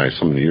 Marshall and I,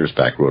 some years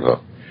back, wrote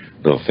a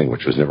little thing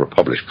which was never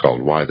published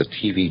called Why the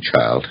TV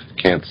Child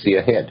Can't See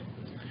Ahead.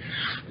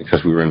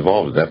 Because we were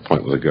involved at that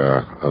point with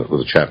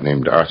a chap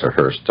named Arthur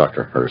Hearst,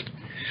 Dr. Hearst.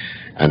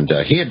 And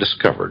he had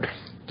discovered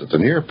that the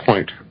near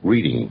point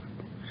reading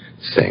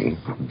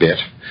bit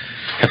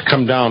had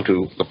come down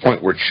to the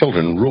point where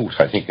children wrote,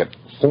 I think, at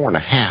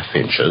 4.5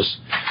 inches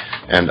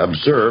and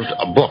observed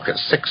a book at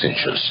 6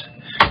 inches.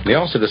 And he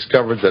also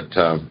discovered that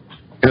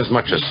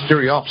inasmuch as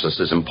stereopsis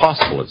is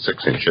impossible at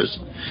 6 inches,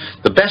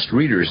 the best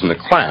readers in the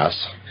class,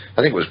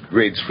 I think it was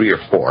grades 3 or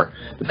 4,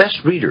 the best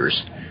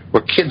readers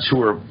were kids who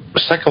were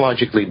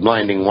psychologically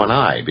blinding one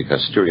eye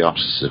because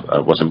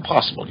stereopsis was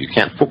impossible. You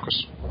can't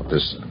focus.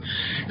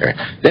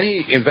 Then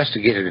he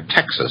investigated in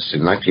Texas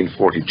in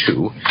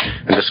 1942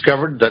 and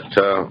discovered that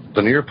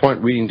the near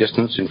point reading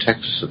distance in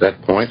Texas at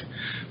that point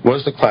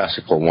was the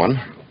classical one,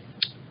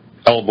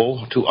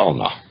 elbow to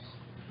ulna.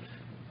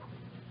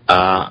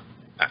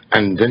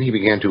 And then he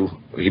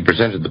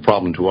presented the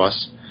problem to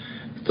us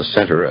at the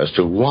center as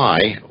to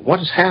what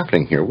is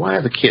happening here? Why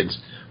are the kids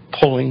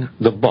pulling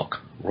the book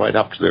right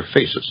up to their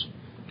faces?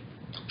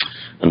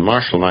 And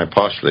Marshall and I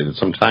postulated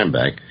some time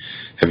back,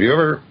 have you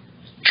ever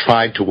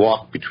tried to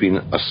walk between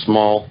a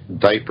small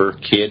diaper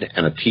kid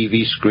and a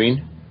TV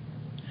screen?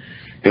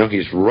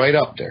 He's right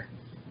up there.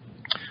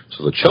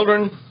 So the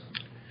children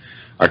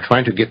are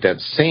trying to get that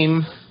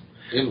same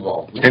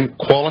involvement and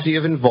quality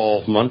of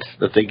involvement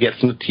that they get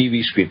from the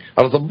TV screen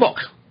out of the book.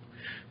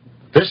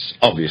 This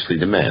obviously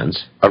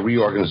demands a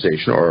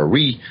reorganization or a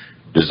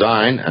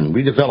redesign and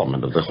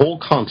redevelopment of the whole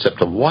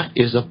concept of what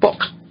is a book.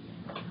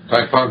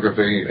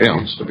 Typography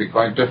needs to be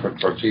quite different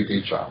for a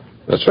TV child.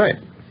 That's right.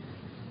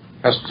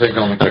 Has to take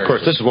on the character. And of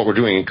course, this is what we're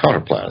doing in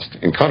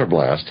Counterblast. In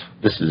Counterblast,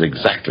 this is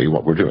exactly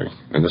what we're doing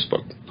in this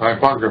book.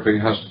 Typography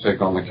has to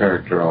take on the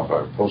character of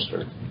a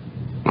poster.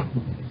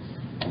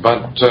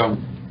 But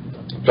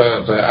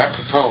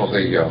apropos of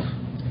the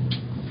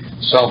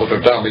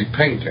Salvador Dali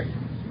painting,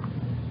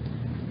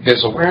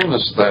 his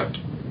awareness that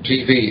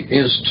TV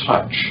is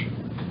touch,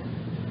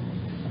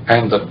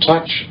 and that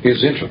touch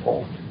is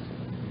interval,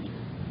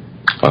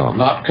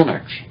 not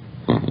connection,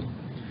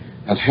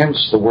 and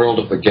hence the world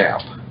of the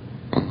gap,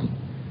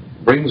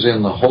 brings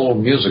in the whole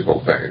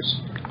musical phase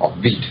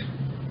of beat.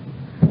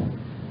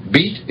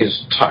 Beat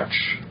is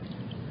touch.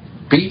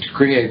 Beat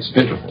creates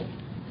interval.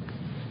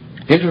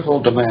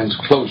 Interval demands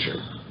closure.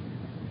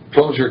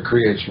 Closure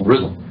creates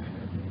rhythm.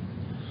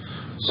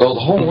 So the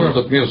whole world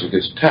of music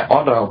is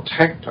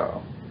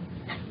audio-tactile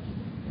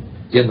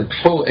in the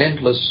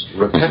endless,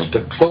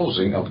 repetitive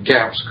closing of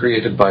gaps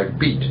created by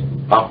beat,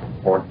 up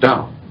or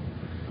down.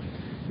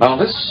 Now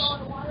this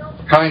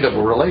kind of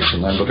a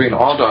relation then between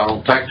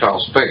audio-tactile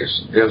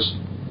space is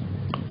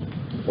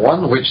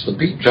one which the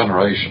beat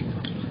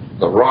generation,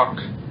 the rock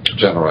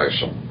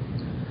generation,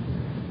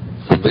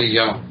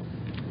 the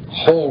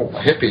whole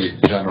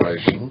hippie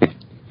generation,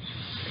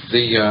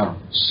 the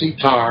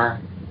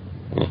sitar,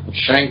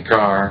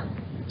 Shankar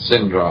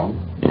syndrome,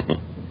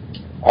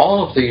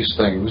 all of these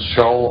things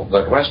show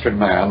that Western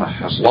man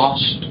has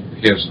lost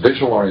his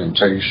visual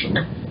orientation.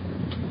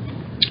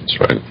 That's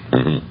right.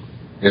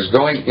 Is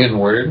going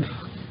inward.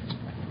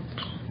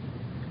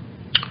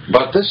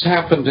 But this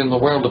happened in the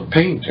world of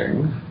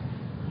painting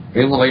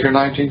in the later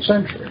 19th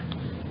century.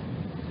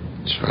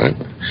 That's right.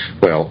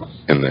 Well,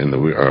 in the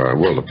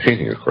world of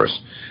painting, of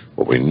course,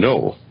 what we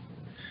know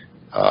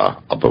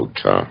about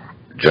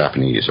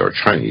Japanese or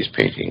Chinese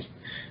painting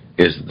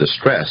is the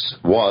stress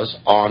was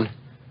on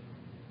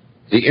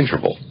the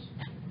interval,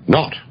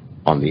 not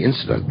on the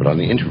incident, but on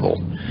the interval.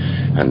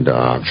 And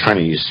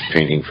Chinese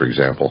painting, for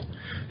example,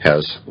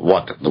 has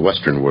what the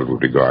Western world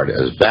would regard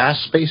as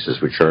vast spaces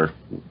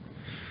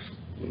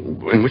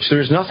in which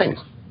there is nothing.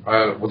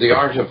 The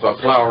art of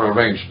flower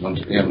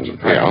arrangement in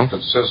Japan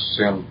consists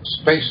in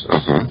spaces.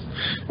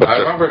 I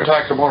remember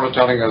Takamura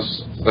telling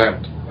us that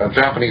a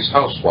Japanese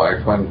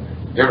housewife, when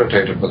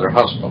irritated with her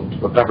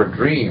husband, would never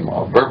dream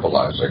of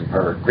verbalizing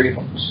her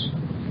grievance.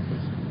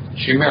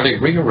 She merely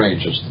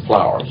rearranges the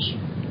flowers.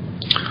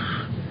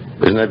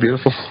 Isn't that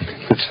beautiful?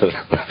 It's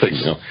a thing,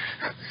 you know.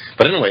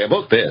 But anyway,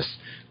 about this,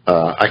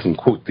 I can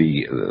quote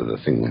the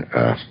thing.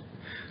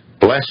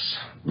 Bless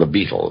the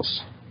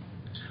Beatles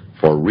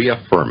for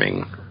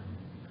reaffirming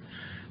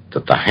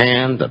that the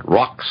hand that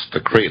rocks the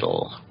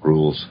cradle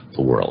rules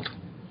the world.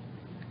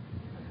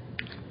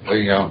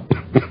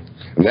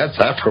 And that's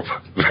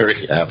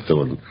very apt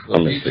to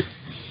honestly.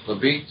 The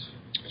beat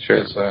Sure.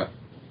 is the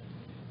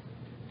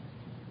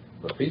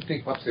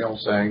beatnik. What's the old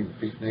saying?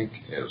 The beatnik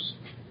is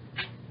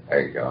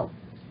a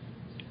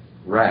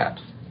rat.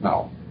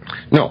 No.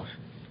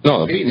 The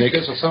beatnik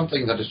is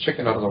something that is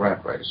chickened out of the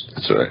rat race.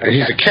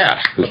 He's a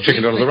cat who's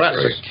chickened out of the rat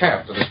race. A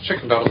cat that is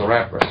chickened out of the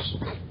rat race.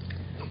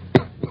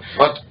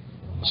 But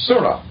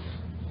Surah,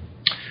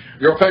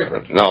 your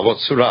favorite. No, well,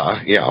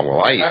 Surah, yeah,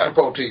 well,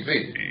 Apropos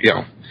TV.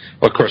 Yeah.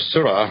 Well, of course,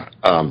 Surah,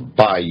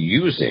 by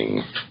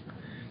using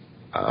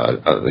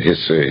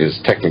his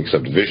techniques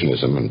of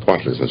divisionism and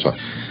pointillism and so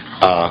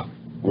on,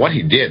 what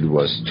he did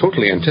was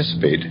totally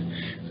anticipate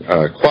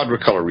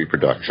quadricolor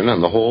reproduction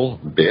and the whole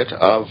bit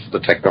of the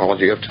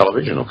technology of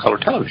television, of color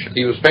television.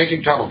 He was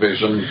painting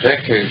television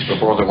decades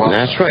before there was.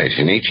 That's right,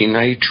 in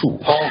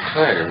 1892. Paul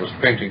Klee was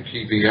painting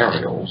TV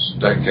aerials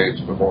decades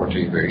before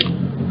TV.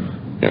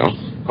 You know,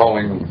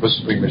 calling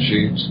whistling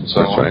machines and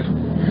so on. That's right.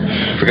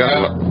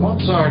 Forgot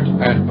Mozart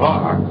and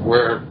Bach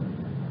were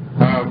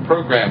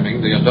programming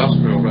the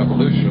Industrial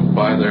Revolution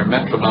by their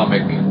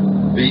metronomic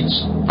beats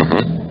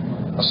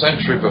a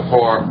century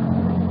before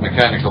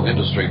mechanical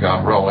industry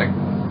got rolling.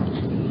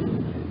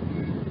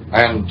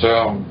 And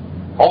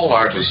all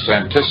artists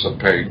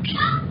anticipate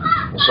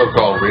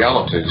so-called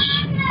realities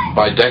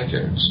by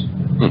decades,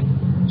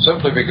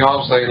 simply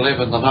because they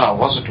live in the now.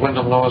 Was it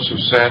Wyndham Lewis who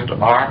said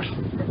art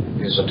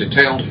is a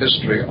detailed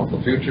history of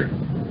the future?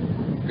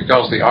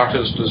 Because the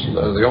artist is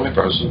the only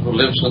person who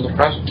lives in the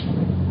present.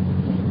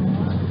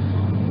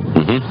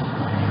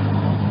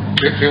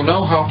 If you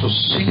know how to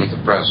see the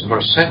present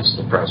or sense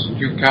the present,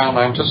 you can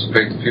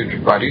anticipate the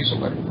future quite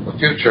easily. The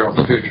future of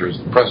the future is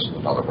the present,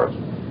 in other words.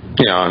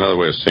 Yeah, another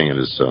way of saying it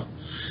is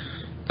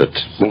that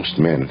most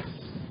men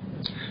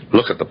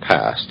look at the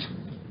past,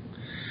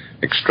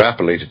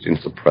 extrapolate it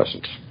into the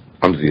present,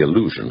 under the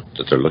illusion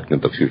that they're looking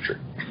at the future.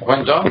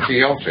 When Don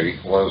Quixote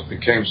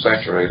became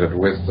saturated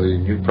with the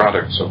new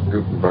products of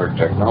Gutenberg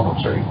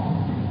technology,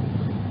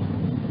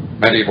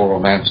 medieval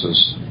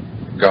romances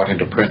got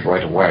into print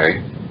right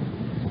away.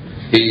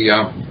 He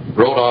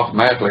rode off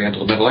madly into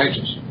the Middle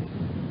Ages,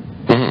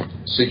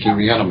 seeking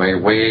the enemy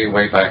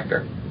way back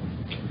there.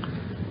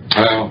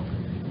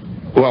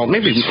 Well,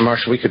 maybe,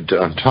 Marshall, we could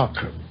talk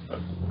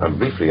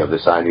briefly of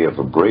this idea of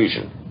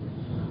abrasion.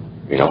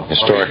 You know,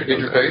 historic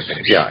interface.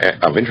 Yeah,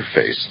 of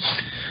interface,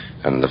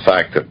 and the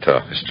fact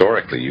that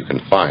historically you can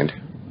find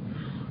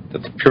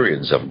that the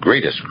periods of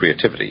greatest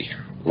creativity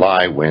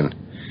lie when,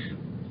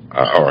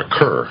 or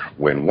occur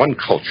when one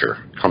culture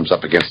comes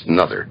up against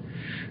another.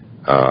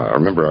 I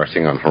remember our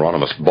thing on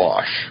Hieronymus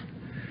Bosch,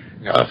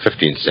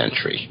 15th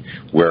century,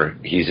 where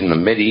he's in the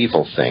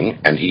medieval thing,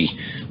 and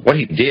what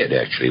he did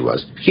actually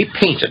was he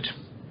painted,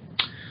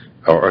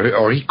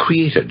 or he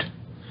created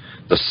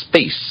the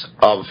space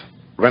of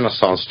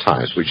Renaissance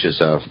times, which is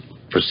a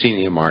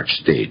proscenium arch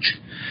stage.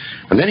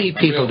 And then he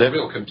peopled it. A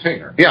real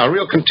container. Yeah, a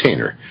real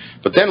container.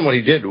 But then what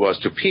he did was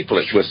to people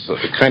it with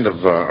kind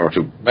of, or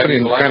to put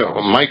in kind of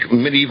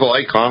medieval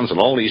icons and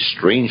all these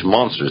strange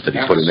monsters that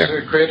he put in there.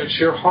 And created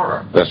sheer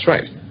horror. That's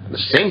right. The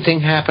same thing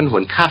happened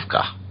when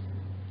Kafka,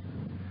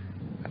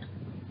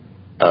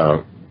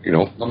 you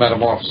know, the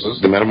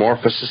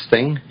metamorphosis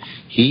thing.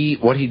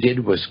 What he did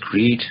was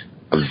create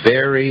a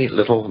very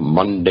little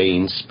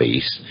mundane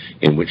space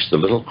in which the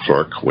little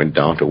clerk went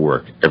down to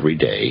work every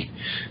day,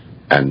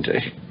 and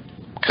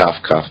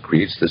Kafka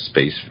creates this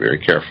space very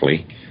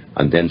carefully,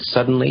 and then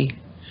suddenly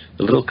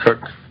the little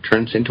clerk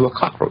turns into a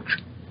cockroach.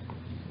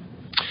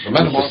 The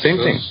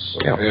metamorphosis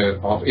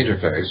of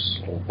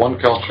interface of one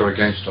culture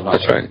against another.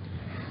 That's right.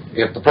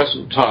 At the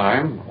present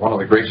time, one of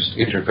the greatest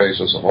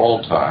interfaces of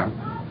all time,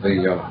 the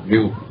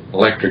new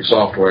electric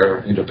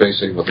software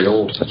interfacing with the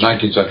old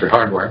 19th century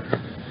hardware,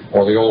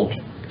 or the old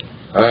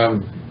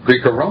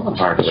Greek or Roman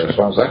hardware, as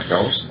far as that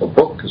goes. The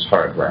book is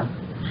hardware.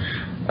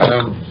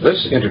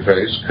 This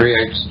interface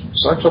creates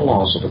such a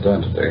loss of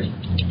identity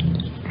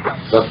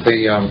that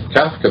the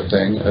Kafka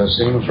thing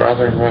seems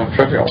rather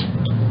trivial.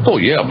 Oh,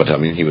 yeah, but I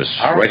mean, he was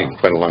writing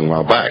quite a long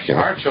while back. You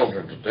know? Our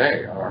children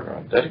today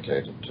are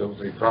dedicated to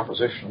the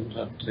proposition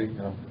that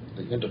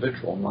the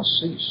individual must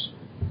cease.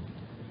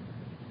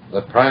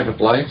 That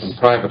private life and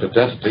private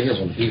identity is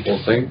an evil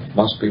thing,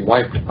 must be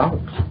wiped out.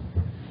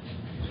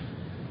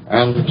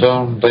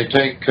 And they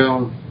take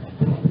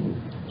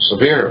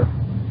severe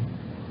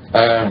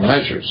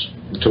measures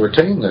to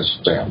attain this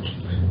end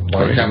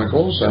by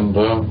chemicals and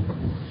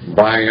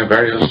by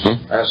various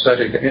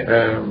aesthetic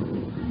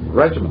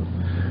regimen.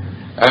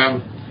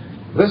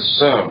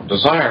 This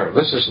desire,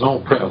 this is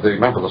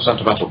remember the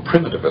sentimental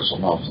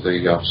primitivism of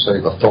say,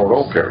 the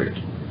Thoreau period.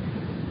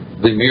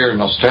 The mere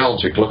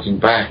nostalgic looking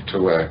back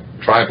to a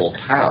tribal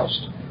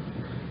past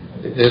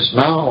is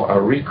now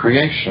a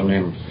recreation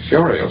in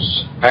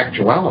furious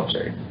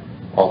actuality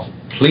of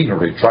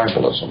plenary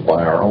tribalism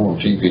by our own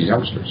TV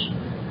youngsters.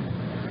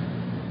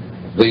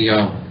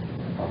 The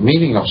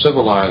meaning of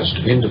civilized,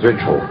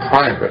 individual,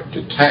 private,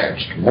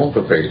 detached,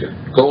 motivated,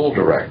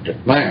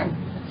 goal-directed man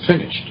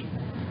finished,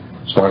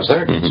 as far as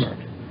they're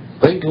concerned.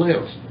 They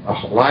live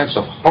lives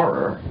of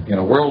horror in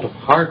a world of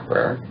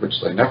hardware, which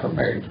they never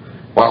made,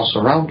 while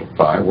surrounded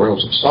by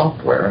worlds of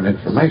software and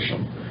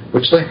information,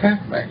 which they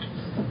have made,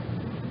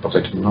 but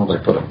they didn't know they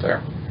put it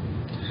there.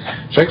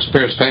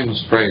 Shakespeare's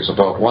famous phrase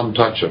about one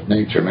touch of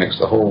nature makes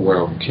the whole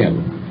world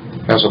kin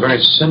has a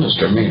very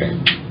sinister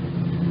meaning.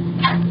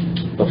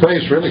 The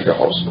phrase really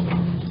goes,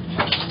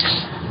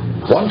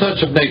 one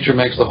touch of nature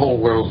makes the whole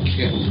world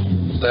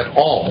kin, that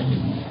all,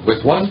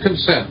 with one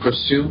consent,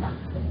 pursue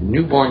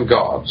newborn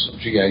gods,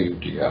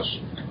 G-A-U-D-S,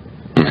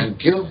 and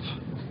give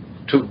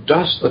to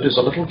dust that is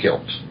a little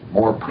gilt,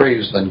 more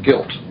praise than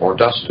gilt or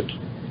dusted.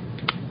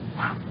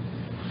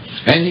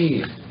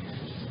 Any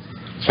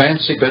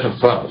fancy bit of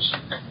buzz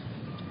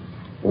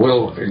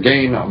will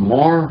gain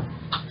more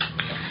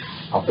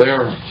of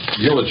their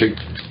eulogy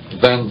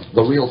than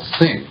the real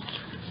thing.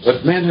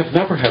 That men have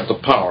never had the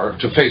power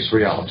to face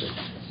reality.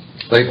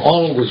 They've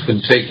always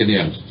been taken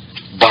in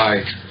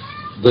by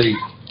the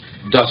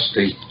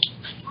dusty,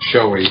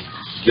 showy,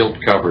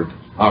 gilt-covered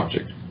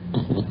object.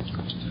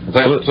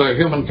 That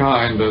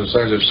humankind, as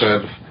I just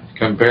said,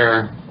 can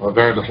bear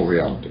very little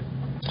reality.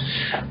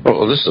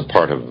 Well, this is a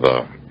part of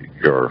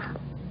your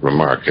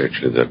remark,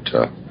 actually,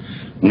 that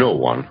no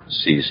one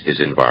sees his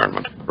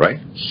environment, right?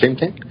 Same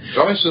thing?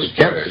 Joyce's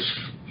phrase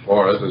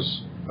for it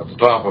is at the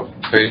top of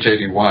page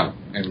 81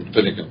 in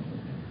Finnegan.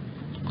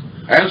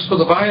 As for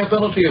the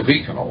viability of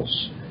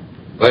econos,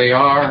 they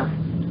are,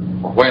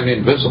 when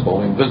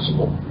invisible,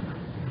 invincible.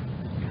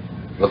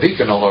 The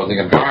vehicle or the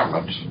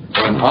environment,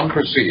 when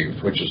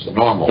unperceived, which is the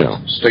normal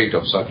state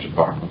of such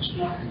environments,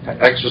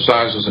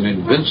 exercises an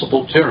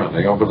invincible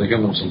tyranny over the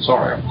human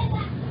sensorium.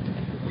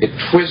 It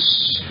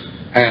twists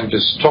and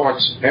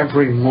distorts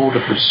every mode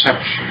of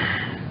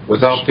perception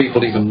without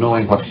people even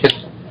knowing what hit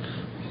them.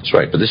 That's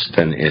right, but this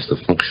then is the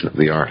function of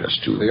the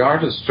artist, too. The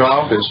artist's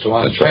job is to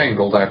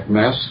untangle that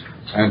mess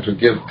and to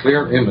give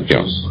clear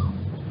images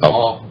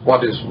of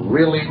what is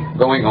really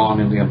going on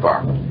in the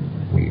environment.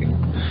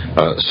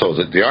 So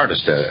that the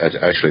artist,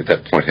 actually, at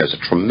that point, has a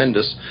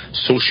tremendous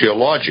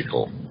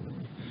sociological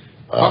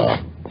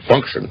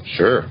function.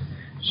 Sure.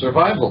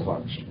 Survival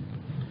function.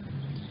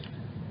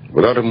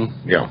 Without him,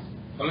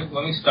 Let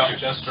me stop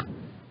just for...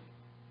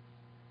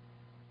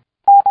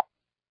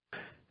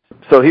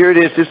 So here it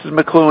is. This is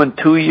McLuhan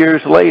 2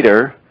 years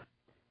later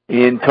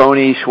in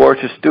Tony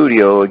Schwartz's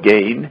studio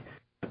again.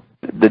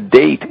 The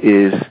date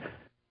is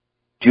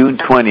June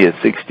 20th,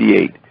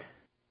 68.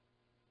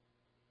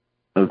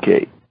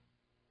 Okay.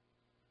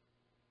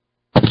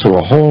 To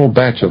a whole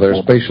batch of their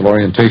spatial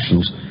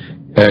orientations,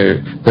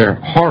 their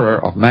horror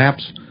of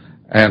maps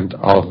and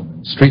of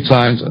street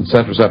signs,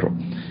 etc., etc.,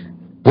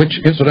 which,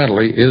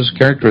 incidentally, is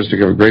characteristic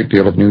of a great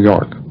deal of New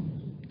York.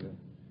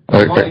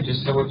 Tony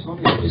just said what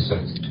Tony always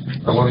says.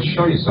 I want to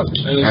show you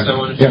something. I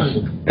want to show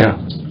you. Yeah.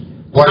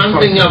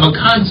 Something of a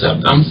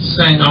concept. I'm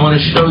saying I want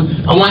to show.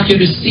 I want you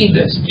to see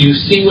this. Do you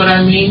see what I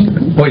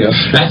mean? Oh yes.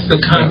 That's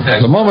the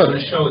context. The moment. I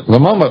want to show it. The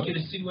moment. I want you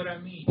to see what I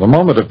mean. The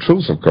moment of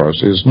truth, of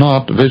course, is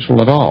not visual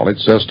at all.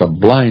 It's just a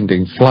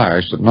blinding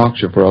flash that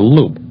knocks you for a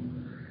loop.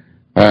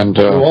 And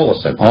all the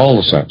senses. All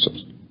the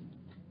senses.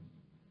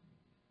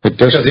 It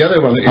just because the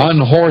other one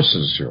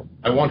unhorses you.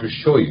 I want to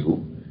show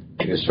you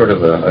is sort of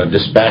a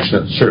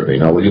dispassionate survey.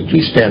 Now, will you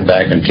please stand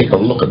back and take a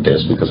look at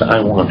this, because I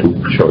want to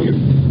show you.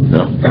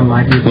 No? From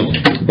my viewpoint.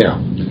 Yeah.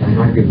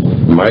 From my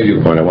viewpoint. My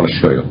viewpoint, I want to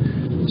show you.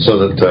 So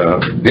that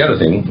the other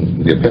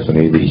thing, the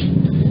epiphany, the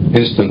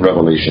instant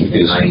revelation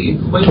is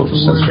total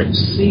sensory.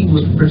 See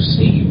with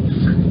perceive.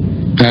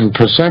 And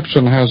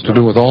perception has to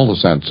do with all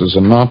the senses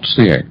and not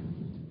seeing.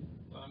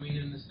 I mean,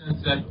 in the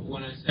sense that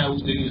when I say,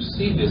 do you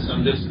see this,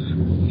 I'm just,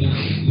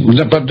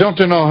 But don't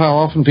you know how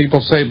often people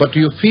say, but do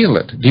you feel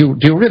it? Do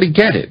you really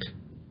get it?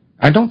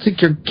 I don't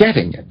think you're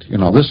getting it. You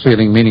know, this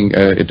feeling meaning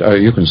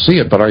you can see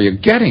it, but are you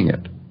getting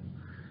it?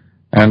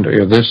 And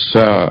this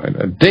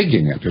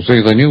digging it, you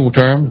see the new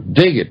term,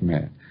 dig it,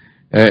 man,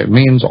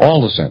 means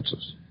all the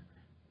senses.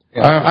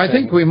 Yeah, I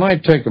think we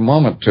might take a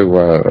moment to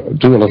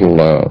do a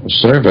little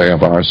survey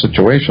of our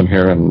situation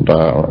here and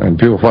in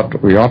view of what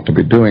we ought to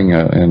be doing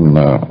in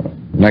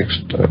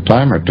next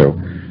time or two.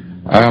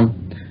 I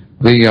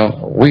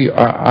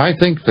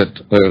think that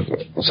there's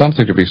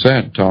something to be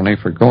said, Tony,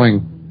 for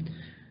going.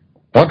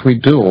 What we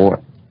do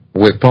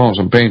with poems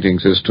and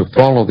paintings is to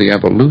follow the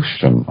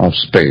evolution of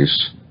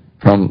space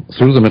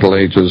through the Middle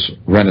Ages,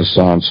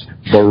 Renaissance,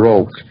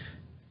 Baroque,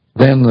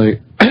 then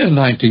the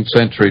 19th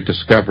century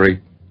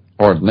discovery,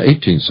 or the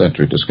 18th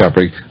century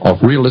discovery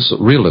of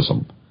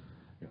realism,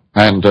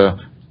 and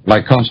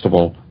like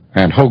Constable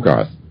and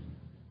Hogarth,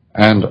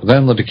 and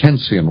then the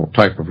Dickensian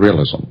type of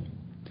realism.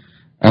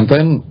 And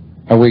then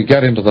we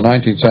get into the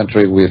 19th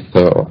century with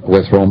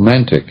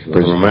romantic.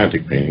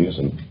 Romantic paintings.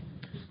 And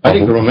I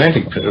think the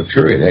romantic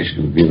period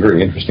actually would be a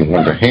very interesting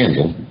one to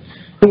handle.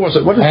 Who was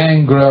it? What is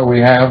Ingres we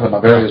have,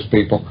 and various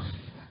people.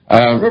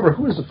 Remember,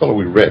 who is the fellow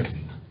we read?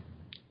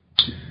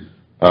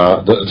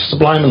 The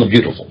Sublime and the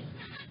Beautiful.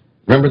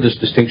 Remember this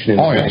distinction in...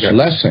 Oh, yes,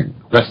 Lessing.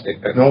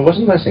 No, it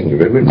wasn't Lessing.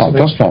 No,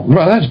 that's not.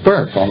 Well, that's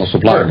Burke on the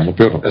Sublime and the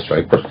Beautiful. That's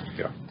right, Burke,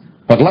 yeah.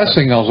 But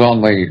Lessing was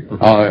on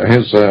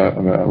his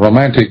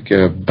romantic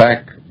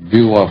back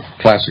view of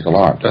classical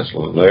art. That's the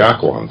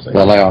Laocoon thing.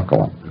 The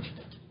Laocoon.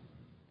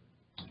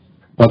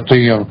 But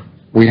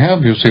we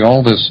have, you see,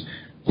 all this,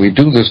 we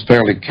do this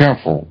fairly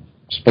careful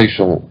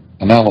spatial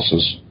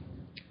analysis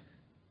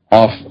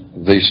of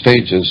the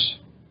stages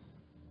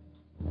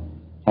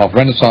of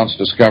Renaissance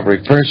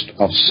discovery, first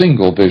of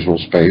single visual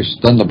space,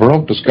 then the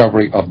Baroque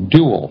discovery of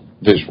dual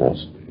visual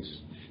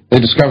space. They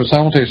discovered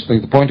simultaneously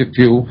the point of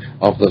view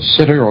of the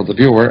sitter or the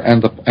viewer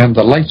and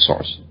the light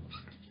source.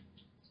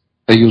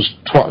 They used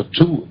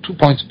two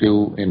points of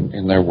view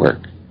in their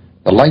work.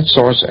 The light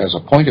source as a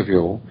point of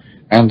view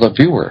and the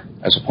viewer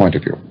as a point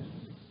of view,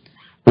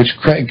 which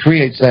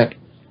creates that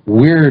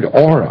weird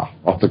aura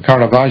of the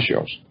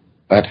Caravaggios,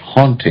 that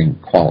haunting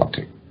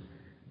quality.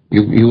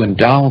 You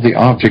endow the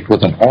object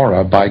with an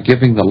aura by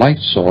giving the light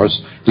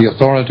source the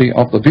authority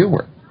of the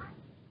viewer.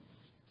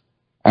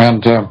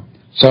 And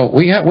so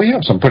we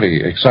have some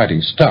pretty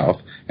exciting stuff,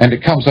 and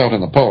it comes out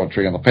in the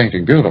poetry and the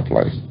painting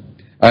beautifully,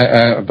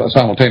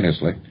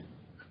 simultaneously.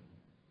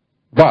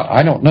 But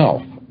I don't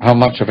know how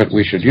much of it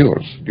we should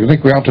use. Do you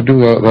think we ought to do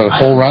the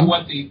whole run?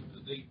 What the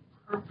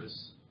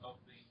purpose of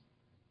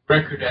the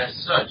record as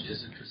such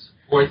is it to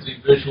support the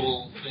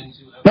visual things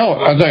you have? No,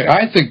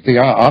 I think the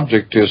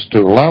object is to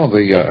allow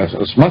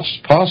as much as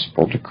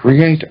possible to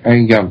create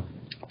a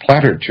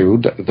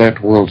platitude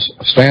that will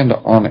stand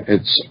on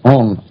its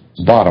own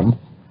bottom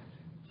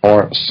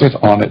or sit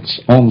on its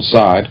own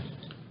side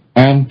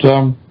and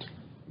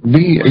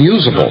be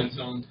usable.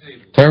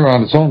 Tear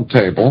on its own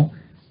table.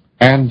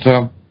 And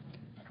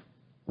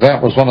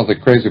that was one of the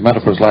crazy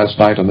metaphors last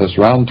night in this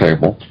round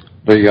table.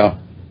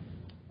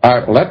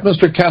 Let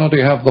Mr.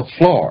 Kennedy have the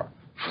floor.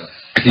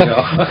 You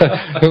know,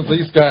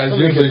 these guys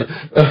using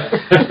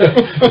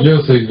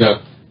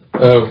a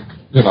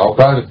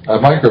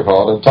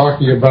microphone and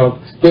talking about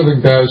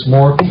giving guys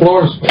more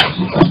floor space.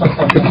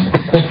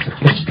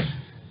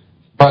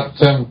 But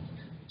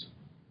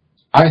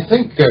I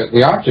think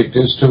the object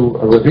is to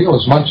reveal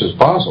as much as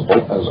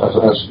possible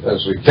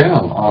as we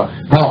can.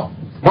 Now,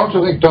 don't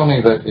you think,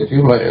 Tony, that if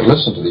you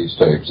listen to these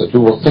tapes, that you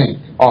will think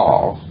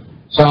of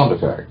sound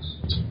effects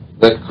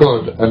that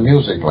could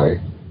amusingly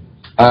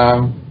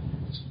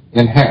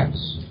enhance?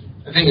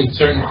 I think in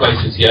certain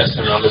places, yes,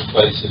 and other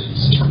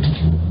places,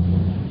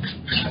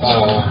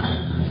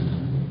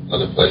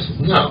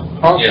 no.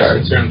 Okay. Yes,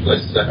 in certain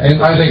places,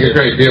 and I think a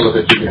great deal of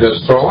it you could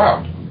just throw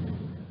out.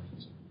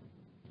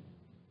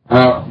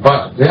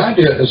 But the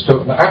idea is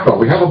to, after all,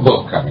 we have a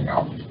book coming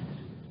out.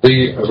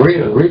 The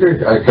reader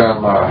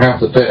can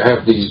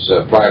have these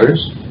platters.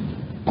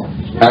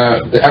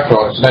 After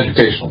all, it's an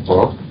educational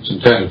book. It's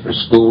intended for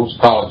schools,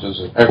 colleges,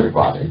 and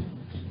everybody.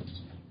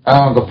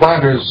 The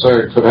platters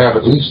could have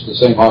at least the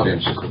same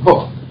audience as the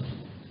book.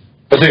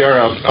 But they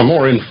are a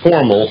more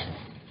informal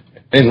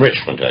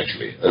enrichment,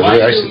 actually.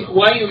 Why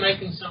are you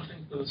making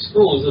something for the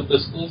schools if the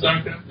schools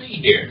aren't going to be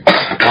here?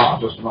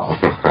 Just a moment.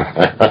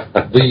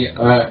 The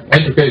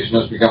education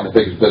has become the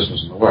biggest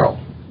business in the world.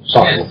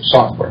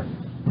 Software.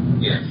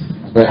 Yes.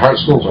 The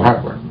schools are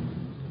hardware.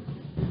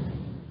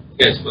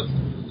 Yes, but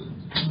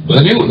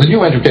the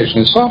new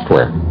education is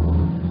software.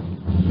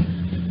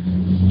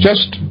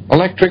 Just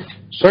electric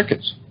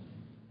circuits.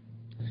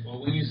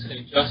 Well, when you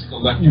say just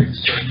electric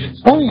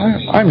circuits,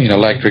 I mean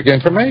electric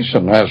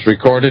information as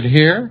recorded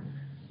here,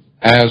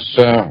 as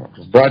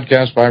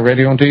broadcast by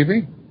radio and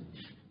TV.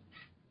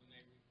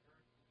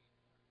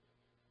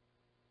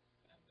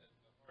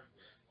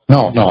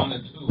 No,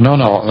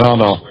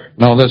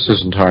 this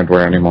isn't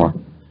hardware anymore.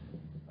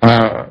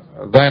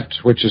 That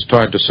which is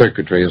tied to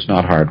circuitry is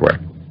not hardware.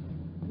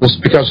 This is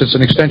because it's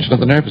an extension of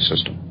the nervous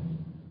system.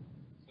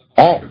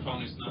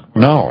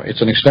 No,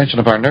 it's an extension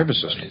of our nervous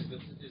system.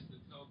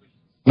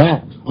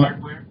 No.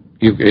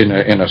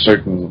 In a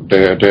certain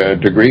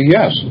degree,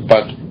 yes.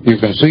 But you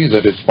can see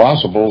that it's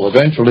possible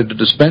eventually to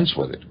dispense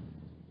with it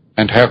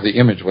and have the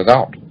image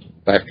without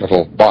that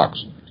little box.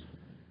 Is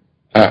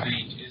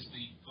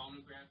the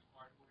phonograph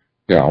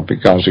hardware? Yeah,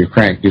 because you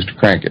used to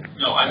crank it.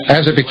 No, I mean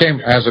as it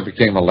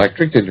became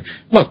electric.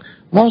 Look,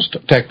 most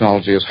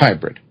technology is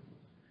hybrid.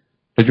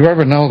 Did you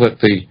ever know that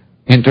the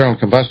internal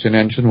combustion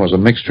engine was a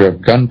mixture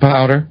of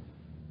gunpowder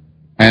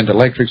and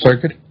electric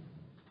circuit?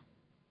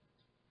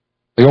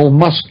 The old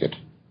musket,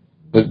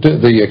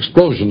 the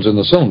explosions in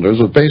the cylinders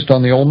were based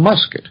on the old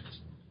musket,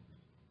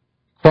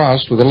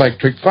 crossed with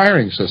electric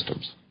firing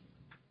systems.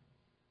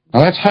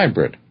 Now that's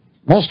hybrid.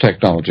 Most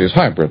technology is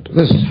hybrid.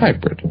 This is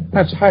hybrid.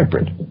 That's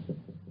hybrid.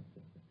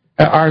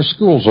 Our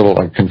schools will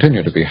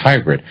continue to be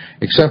hybrid,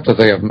 except that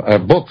they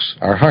have books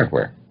are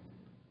hardware.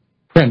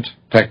 Print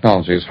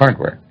technology is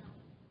hardware.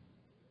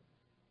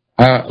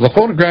 The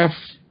photograph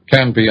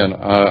can be a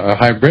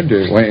hybrid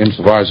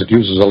insofar as it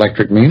uses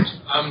electric means.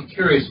 I'm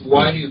curious,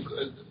 why do you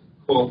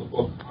call the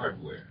book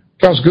hardware?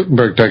 Because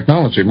Gutenberg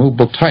technology,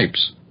 movable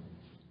types,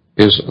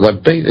 is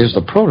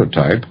the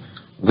prototype,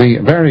 the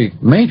very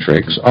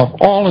matrix of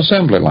all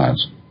assembly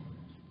lines.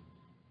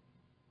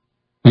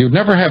 You'd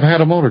never have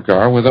had a motor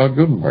car without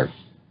Gutenberg.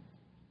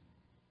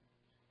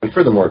 And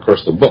furthermore, of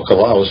course, the book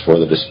allows for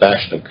the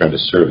dispassionate kind of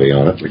survey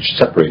on it, which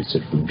separates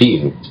it from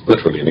being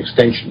literally an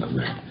extension of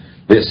that.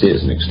 This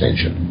is an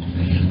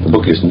extension. The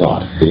book is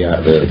not.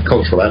 The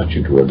cultural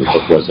attitude toward the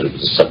book was that it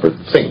was a separate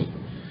thing,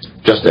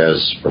 just as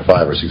for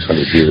 500 or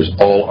 600 years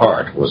all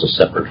art was a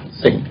separate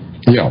thing.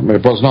 Yeah,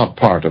 it was not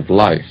part of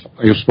life.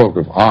 You spoke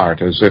of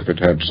art as if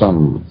it had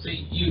some...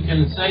 See, you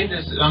can say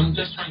this, I'm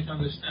just trying to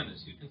understand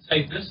this. You can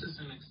say this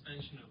is an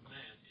extension of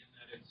man in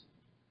that it's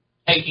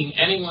taking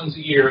anyone's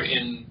ear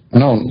in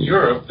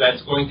Europe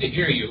that's going to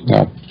hear you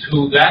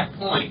to that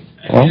point.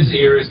 And his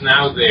ear is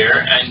now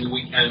there, and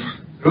we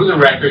can, through the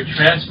record,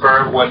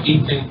 transfer what he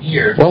can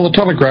hear. Well, the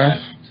telegraph.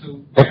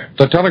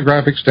 The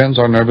telegraph extends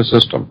our nervous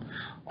system.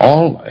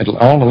 Our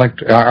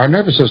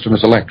nervous system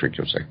is electric,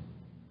 you see.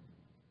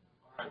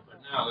 All right,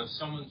 but now, if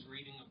someone's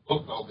reading a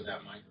book over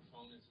that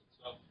microphone, is it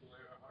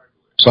software or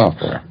hardware?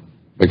 Software.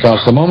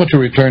 Because the moment you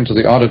return to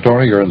the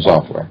auditory, you're in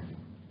software.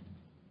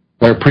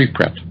 They're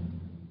pre-print.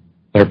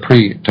 They're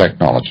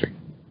pre-technology.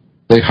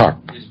 They harp.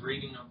 His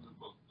reading of the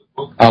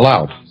book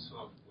Aloud. becomes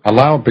software.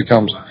 Aloud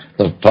becomes,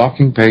 the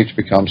talking page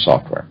becomes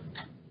software.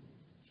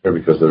 Sure,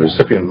 because the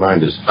recipient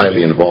mind is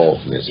highly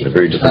involved in this in a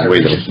very different way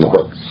than it's in the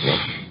book.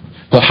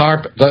 The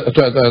harp,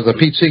 the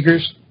Pete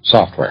Seegers,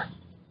 software.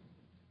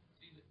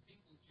 See, the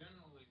people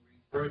generally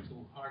refer to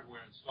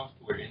hardware and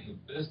software in the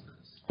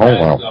business. Oh,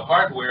 wow. The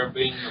hardware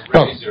being the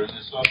razor and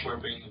the software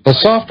being the... The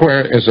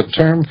software is a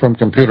term from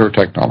computer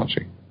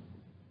technology.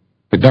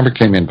 It never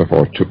came in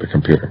before to the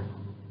computer.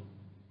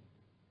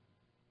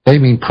 They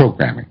mean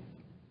programming,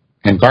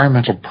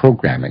 environmental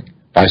programming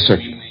by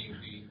circuit. The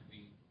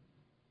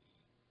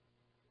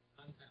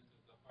content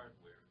of the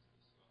hardware is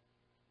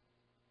the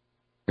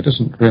software. It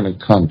isn't really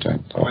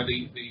content, though. Or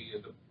the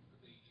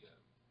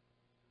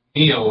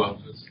neo of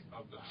the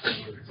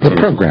hardware. The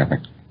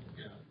programming.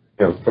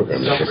 Yeah,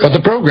 programming. But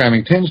the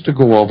programming tends to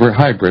go over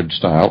hybrid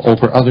style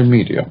over other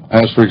media.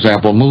 As, for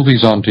example,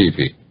 movies on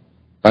TV.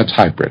 That's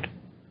hybrid.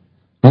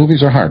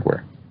 Movies are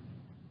hardware.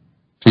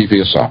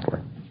 TV is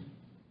software.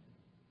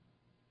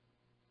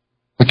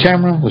 The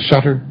camera, the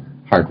shutter,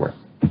 hardware.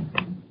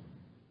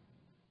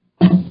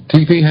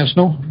 TV has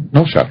no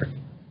shutter,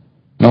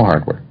 no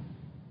hardware.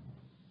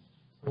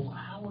 So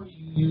how are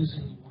you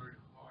using the word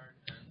hard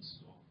and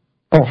soft?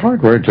 Oh,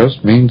 hardware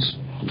just means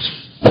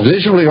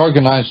visually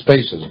organized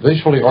spaces,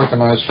 visually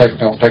organized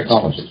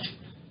technologies.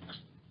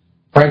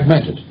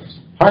 Fragmented.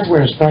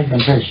 Hardware is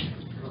fragmentation.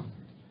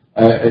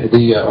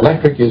 The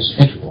electric is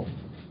integral.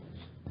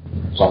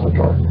 It's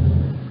auditory.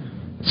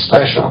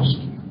 Specialist.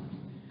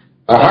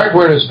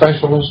 Hardware is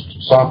specialist,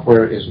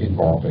 software is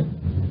involving,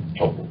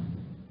 total,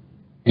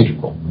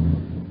 integral.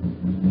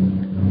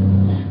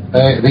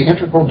 The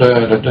integral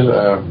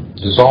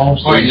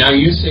dissolves. All right, now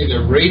you say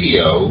the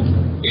radio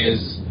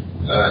is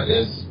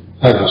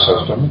nervous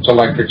system. It's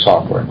electric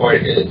software.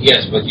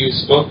 Yes, but you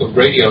spoke of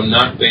radio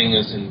not being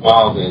as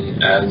involving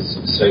as,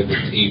 say, the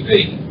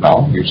TV.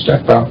 No, you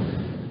step up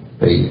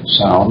the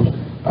sound.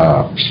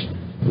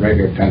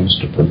 Radio tends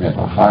to permit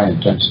a high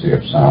intensity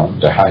of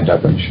sound, the high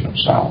definition of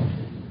sound.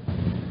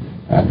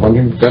 And when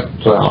you get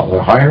the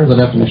higher the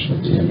definition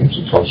of the image,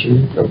 the closer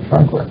you go to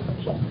hardware.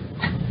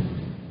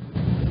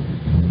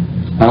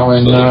 Now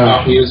in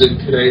pop music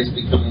today is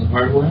becoming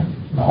hardware?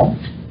 No.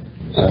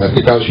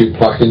 Because you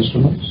pluck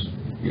instruments,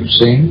 you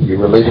sing, you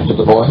relate it to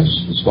the voice,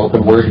 the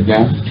spoken word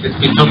again.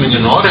 It's becoming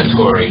an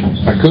auditory,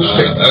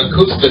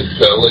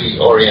 acoustically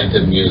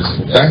oriented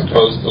music as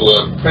opposed to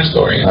a print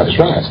oriented. That's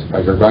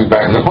right. You're going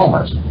back to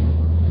Homer.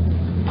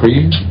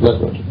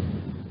 Pre-literate.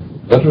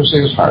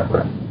 Literacy is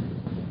hardware.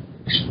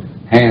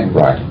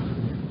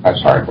 Handwriting, that's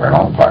hardware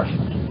on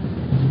parchment.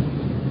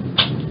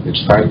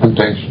 It's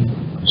fragmentation,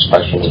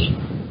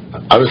 specialism.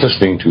 I was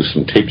listening to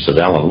some tapes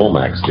of Alan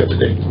Lomax the other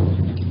day,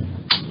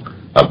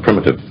 of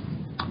primitive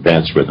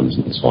dance rhythms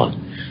and so on.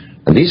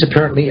 And these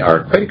apparently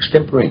are quite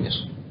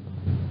extemporaneous.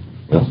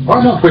 You know?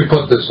 Why don't we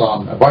put this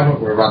on, why don't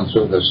we run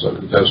through this that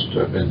we've just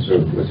been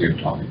through with you,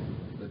 Tony?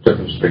 The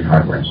difference between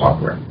hardware and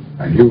software.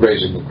 And you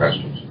raising the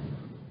questions.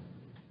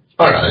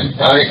 All right.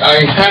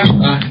 I have,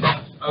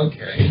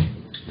 okay.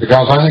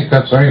 Because I think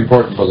that's very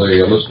important for the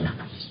listener.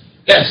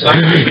 Yes, I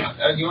agree. Do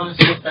you want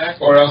to sit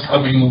back, or else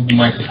let me move the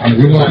microphone?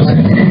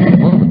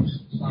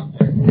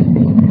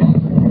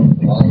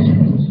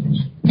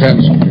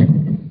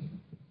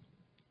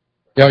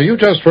 Yeah, you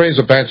just raise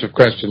a batch of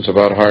questions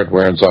about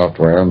hardware and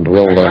software, and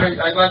we'll...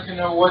 I'd like to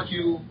know what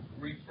you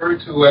refer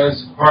to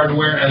as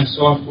hardware and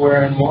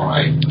software and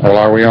why. Well,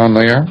 are we on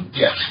the air?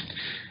 Yes.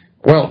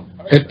 Well,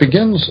 it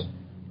begins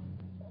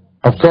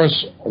Of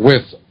course,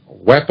 with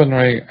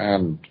weaponry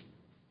and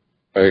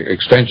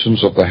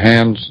extensions of the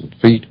hands and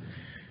feet,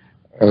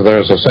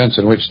 there's a sense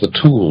in which the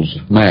tools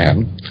of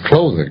man,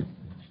 clothing,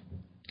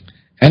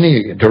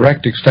 any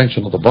direct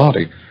extension of the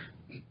body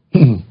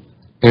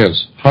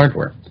is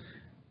hardware.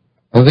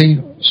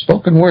 The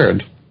spoken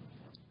word,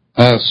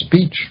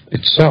 speech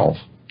itself,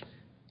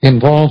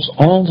 involves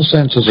all the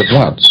senses at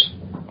once.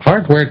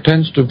 Hardware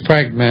tends to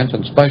fragment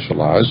and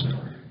specialize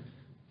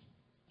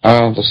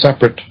the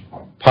separate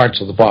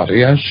parts of the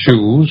body as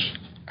shoes,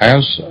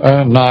 as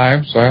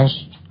knives,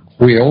 as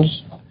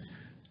wheels.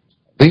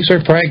 These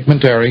are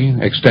fragmentary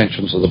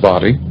extensions of the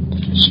body.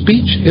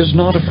 Speech is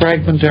not a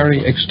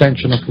fragmentary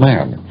extension of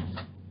man.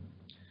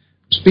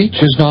 Speech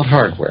is not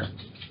hardware.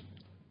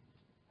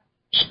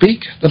 Speak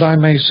that I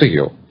may see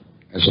you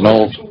is an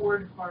old... the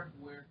word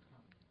hardware?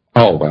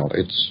 Oh, well,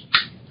 it's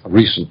a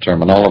recent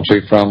terminology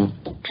from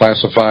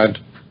classified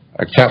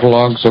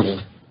catalogs of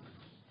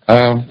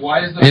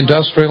Why is the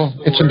industrial.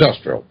 Store, it's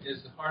industrial.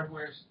 Is the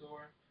hardware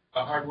store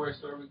a hardware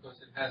store because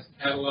it has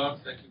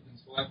catalogs that you can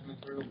select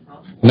material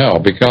from? No,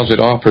 because it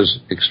offers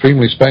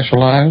extremely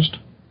specialized,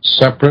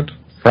 separate,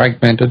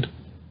 fragmented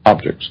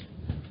objects.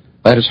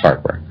 That is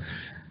hardware.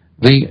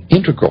 The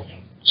integral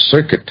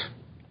circuit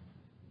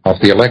of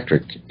the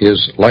electric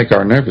is like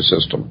our nervous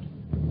system.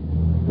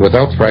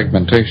 Without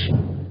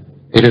fragmentation,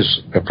 it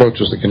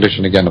approaches the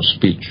condition again of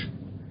speech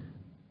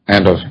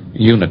and of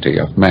unity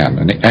of man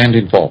and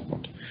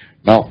involvement.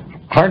 Now,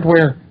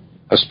 hardware,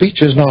 a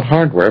speech is not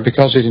hardware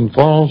because it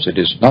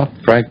is not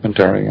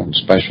fragmentary and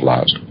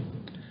specialized.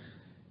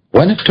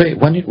 When it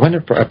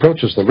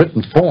approaches the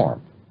written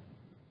form,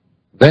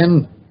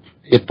 then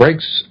it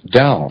breaks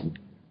down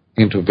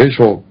into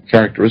visual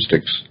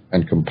characteristics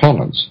and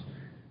components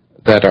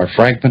that are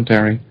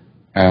fragmentary,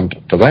 and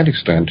to that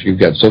extent you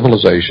get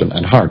civilization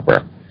and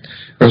hardware.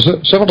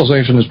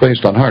 Civilization is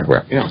based on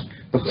hardware. Yeah.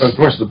 Of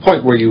course, the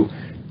point where you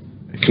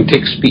can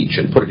take speech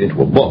and put it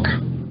into a book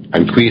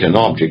and create an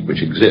object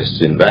which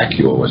exists in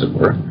vacuo, as it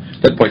were,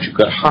 at that point you've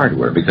got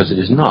hardware, because it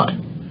is not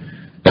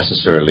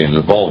necessarily an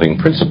evolving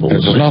principle.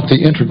 It's not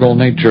the integral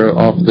nature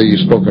of the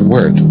spoken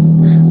word.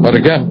 But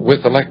again,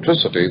 with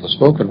electricity, the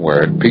spoken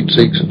word, Pete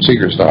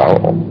Seeger style,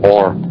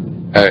 or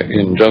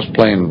in just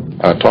plain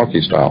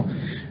talkie style,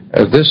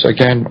 this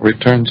again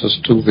returns us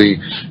to the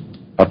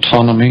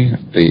autonomy,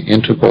 the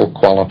integral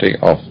quality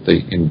of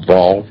the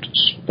involved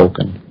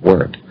spoken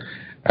word.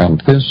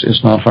 And this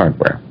is not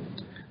hardware.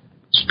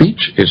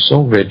 Speech is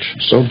so rich,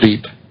 so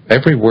deep,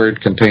 every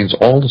word contains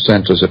all the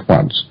senses at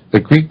once. The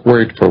Greek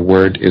word for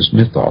word is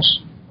mythos,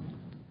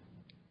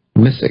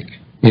 mythic,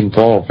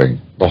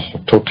 involving the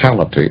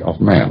totality of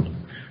man.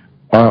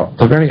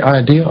 The very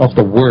idea of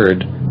the word,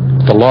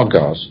 the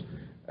logos,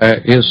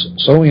 is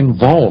so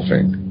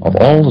involving of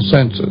all the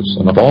senses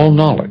and of all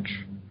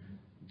knowledge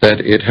that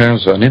it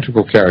has an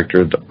integral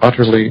character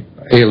utterly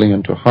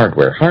alien to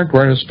hardware.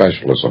 Hardware is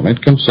specialism.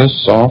 It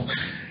consists of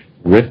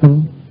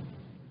written,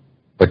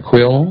 the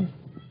quill,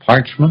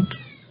 parchment,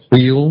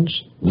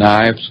 wheels,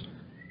 knives,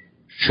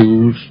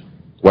 shoes,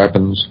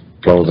 weapons,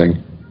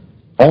 clothing,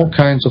 all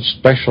kinds of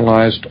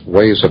specialized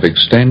ways of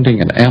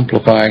extending and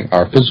amplifying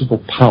our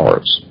physical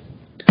powers.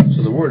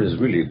 So the word is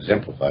really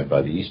exemplified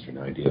by the Eastern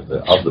idea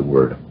of the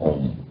word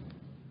om,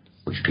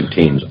 which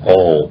contains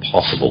all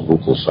possible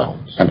vocal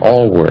sounds. And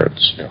all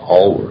words. Yeah,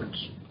 all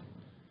words.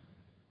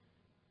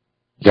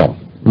 Yeah.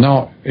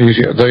 Now,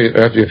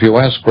 if you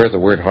ask where the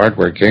word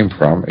hardware came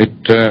from, it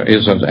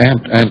is an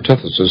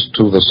antithesis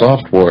to the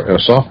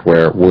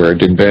software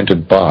word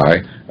invented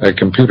by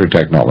computer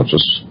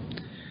technologists.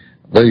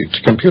 The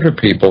computer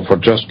people, for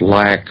just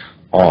lack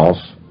of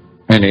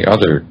any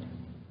other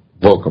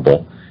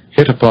vocable,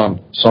 hit upon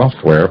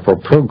software for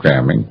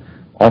programming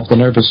of the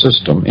nervous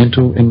system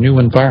into new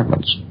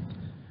environments.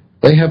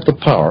 They have the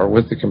power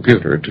with the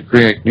computer to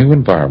create new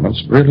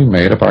environments really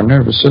made of our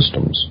nervous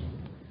systems.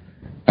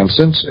 And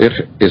since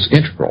it is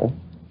integral,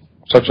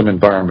 such an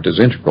environment is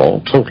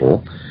integral,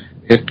 total,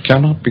 it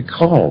cannot be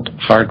called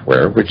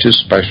hardware, which is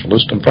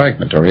specialist and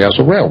fragmentary, as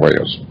a railway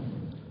is,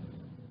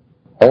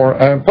 or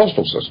a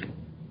postal system,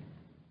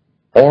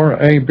 or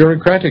a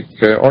bureaucratic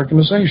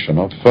organization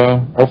of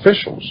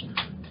officials,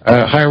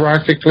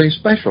 hierarchically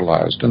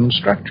specialized and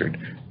structured.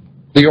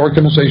 The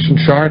organization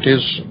chart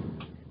is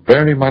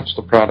very much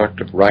the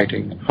product of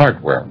writing and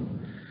hardware.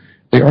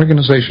 The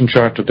organization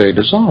chart today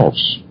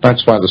dissolves.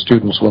 That's why the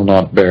students will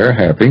not bear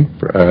having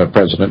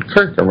President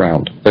Kirk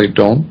around. They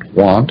don't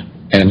want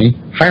any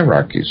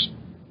hierarchies.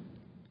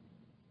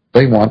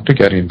 They want to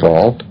get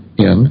involved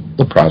in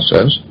the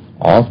process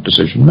of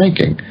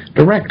decision-making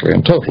directly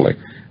and totally.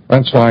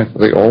 That's why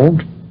the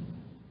old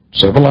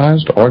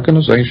civilized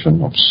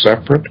organization of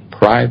separate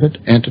private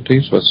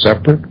entities with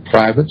separate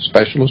private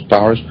specialist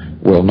powers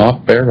will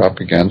not bear up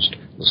against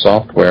the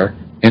software,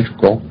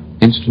 integral,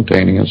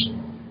 instantaneous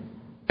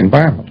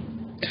environment.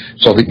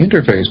 So the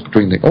interface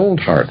between the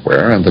old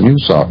hardware and the new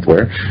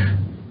software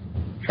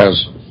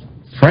has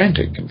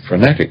frantic and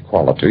frenetic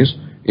qualities.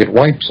 It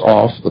wipes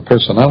off the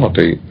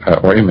personality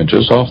or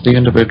images of the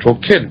individual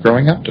kid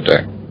growing up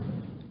today.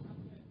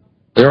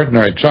 The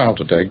ordinary child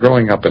today,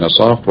 growing up in a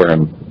software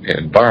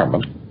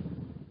environment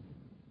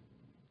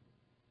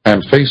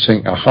and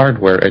facing a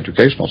hardware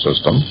educational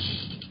system,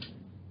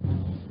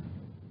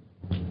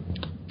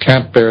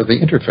 can't bear the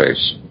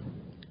interface,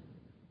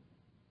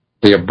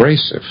 the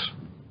abrasive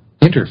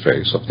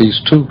interface of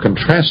these two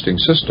contrasting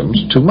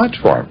systems, too much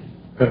for him.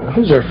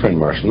 Who's our friend,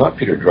 Marshall? Not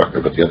Peter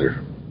Drucker, but the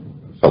other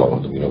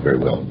fellow that we know very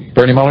well.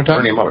 Bernie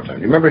Mollertime? Bernie Mollertime.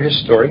 Do you remember his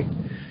story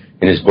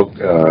in his book,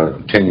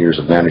 10 Years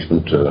of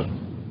Management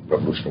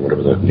Revolution, or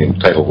whatever the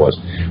title was,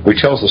 where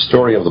he tells the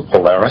story of the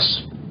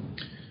Polaris,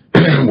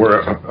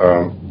 where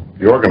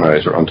the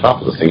organizer on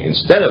top of the thing,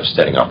 instead of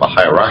setting up a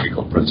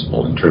hierarchical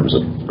principle in terms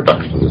of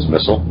production of this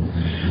missile,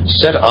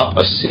 set up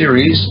a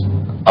series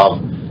of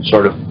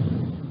sort of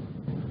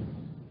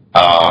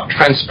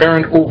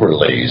transparent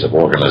overlays of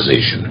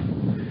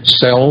organization.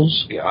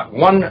 Cells?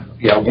 One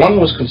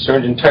was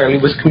concerned entirely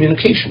with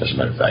communication, as a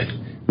matter of fact,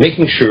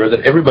 making sure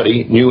that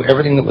everybody knew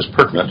everything that was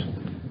pertinent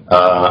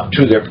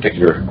to their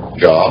particular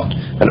job,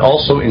 and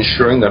also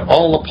ensuring that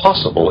all the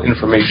possible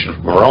information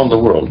from around the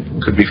world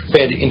could be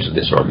fed into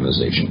this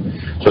organization.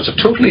 So it's a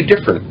totally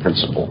different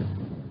principle,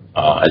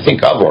 I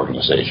think, of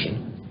organization,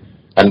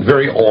 and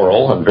very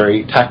oral and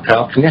very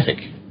tactile,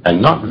 kinetic,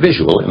 and not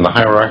visual in the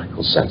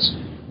hierarchical sense.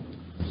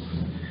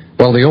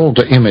 Well, the old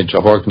image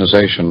of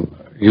organization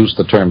used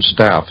the term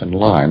staff in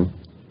line,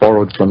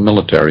 borrowed from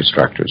military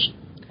structures.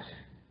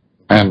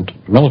 And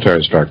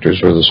military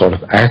structures were the sort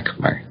of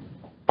acme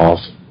of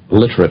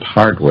literate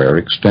hardware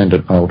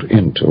extended out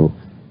into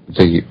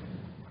the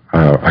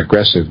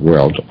aggressive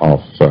world of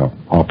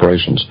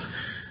operations.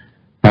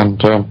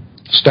 And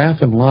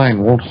staff in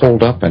line won't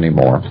hold up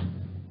anymore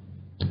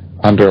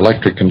under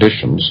electric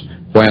conditions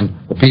when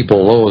the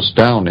people lowest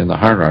down in the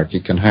hierarchy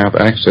can have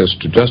access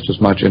to just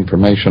as much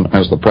information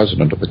as the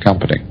president of the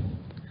company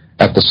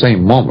at the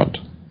same moment.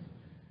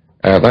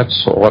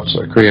 That's what's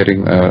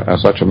creating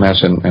such a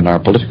mess in our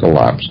political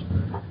lives.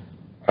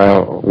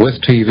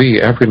 With TV,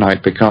 every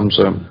night becomes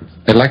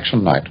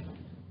election night.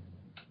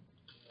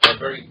 A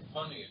very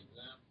funny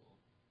example.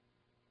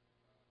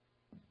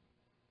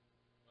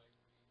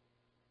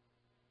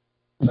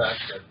 The fact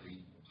that the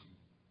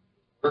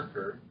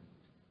worker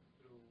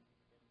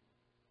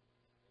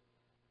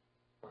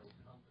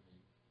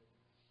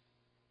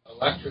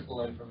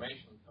electrical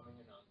information coming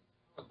in on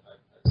the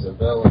teletype has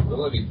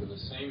availability to the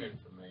same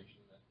information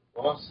that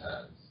the boss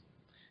has.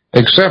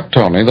 Except,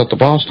 Tony, that the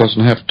boss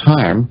doesn't have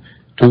time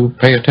to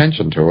pay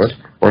attention to it,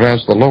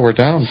 whereas the lower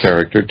down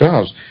character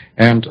does.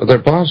 And their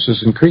boss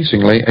is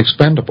increasingly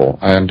expendable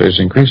and is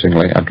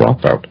increasingly a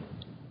dropout.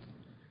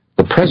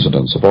 The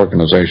presidents of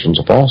organizations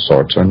of all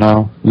sorts are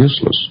now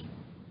useless,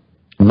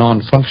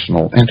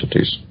 non-functional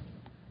entities.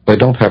 They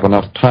don't have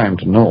enough time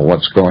to know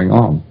what's going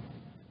on.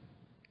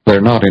 They're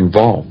not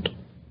involved.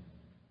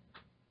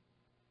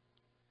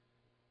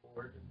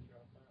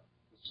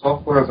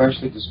 Software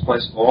eventually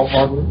displaced all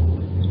hardware?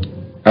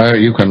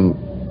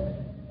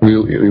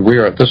 We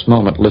are at this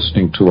moment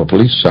listening to a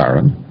police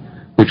siren,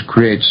 which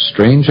creates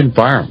strange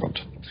environment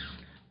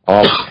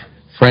of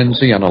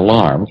frenzy and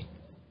alarm,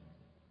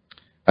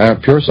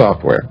 pure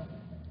software,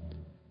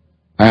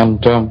 and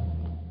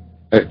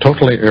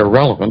totally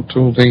irrelevant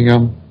to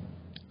the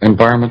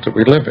environment that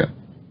we live in.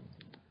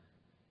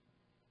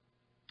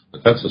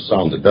 But that's a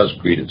sound that does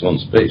create its own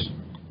space.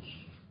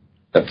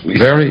 That's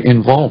very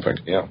involving.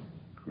 Yeah,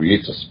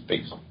 creates a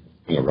space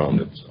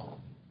around it. So.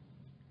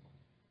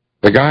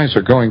 The guys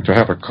are going to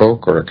have a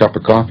Coke or a cup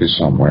of coffee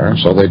somewhere,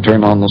 so they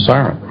turn on the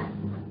siren.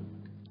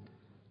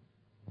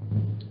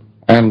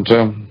 And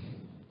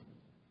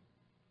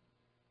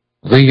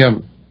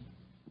the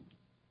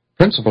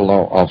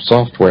principle of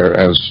software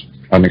as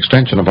an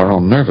extension of our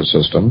own nervous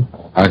system,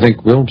 I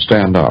think, will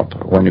stand up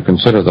when you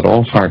consider that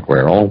all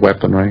hardware, all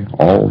weaponry,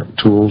 all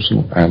tools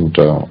and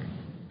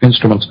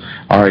instruments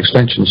are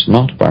extensions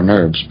not of our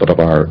nerves, but of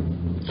our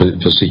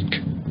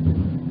physique,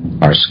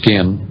 our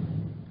skin,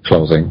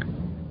 clothing,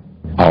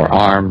 our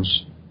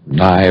arms,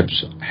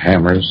 knives,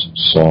 hammers,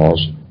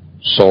 saws,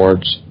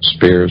 swords,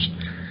 spears,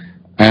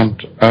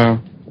 and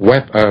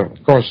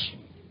of course,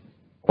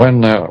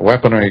 when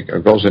weaponry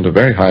goes into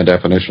very high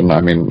definition,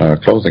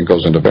 clothing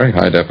goes into very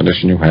high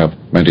definition, you have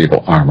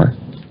medieval armor.